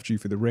again to FG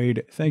for the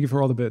raid. Thank you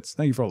for all the bits.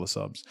 Thank you for all the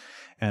subs.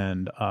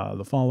 And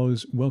the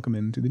follows. Welcome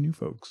into the new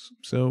folks.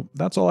 So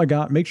that's all I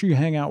got. Make sure you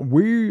hang out.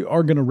 We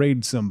are going to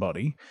raid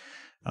somebody.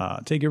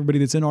 Take everybody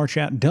that's in our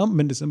chat, dump them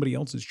into somebody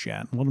else's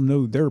chat, and let them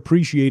know they're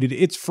appreciated.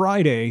 It's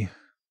Friday.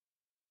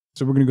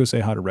 So we're going to go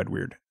say hi to Red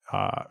Weird.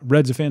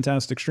 Red's a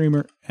fantastic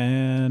streamer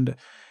and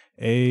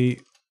a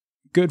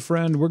good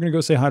friend. We're going to go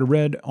say hi to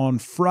Red. On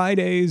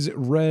Fridays,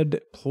 Red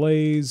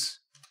plays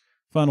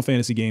Final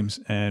Fantasy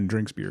games and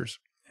drinks beers,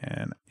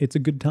 and it's a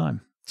good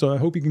time. So I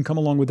hope you can come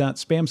along with that.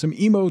 Spam some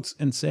emotes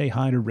and say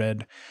hi to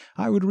Red.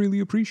 I would really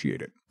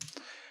appreciate it.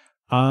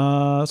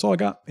 That's all I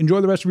got.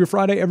 Enjoy the rest of your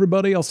Friday,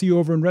 everybody. I'll see you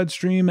over in Red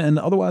Stream, and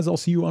otherwise I'll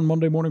see you on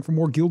Monday morning for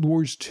more Guild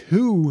Wars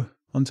 2.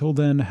 Until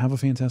then, have a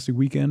fantastic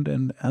weekend,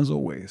 and as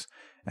always,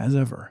 as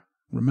ever,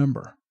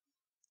 remember,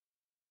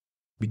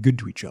 be good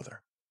to each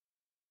other.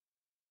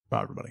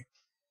 Bye, everybody.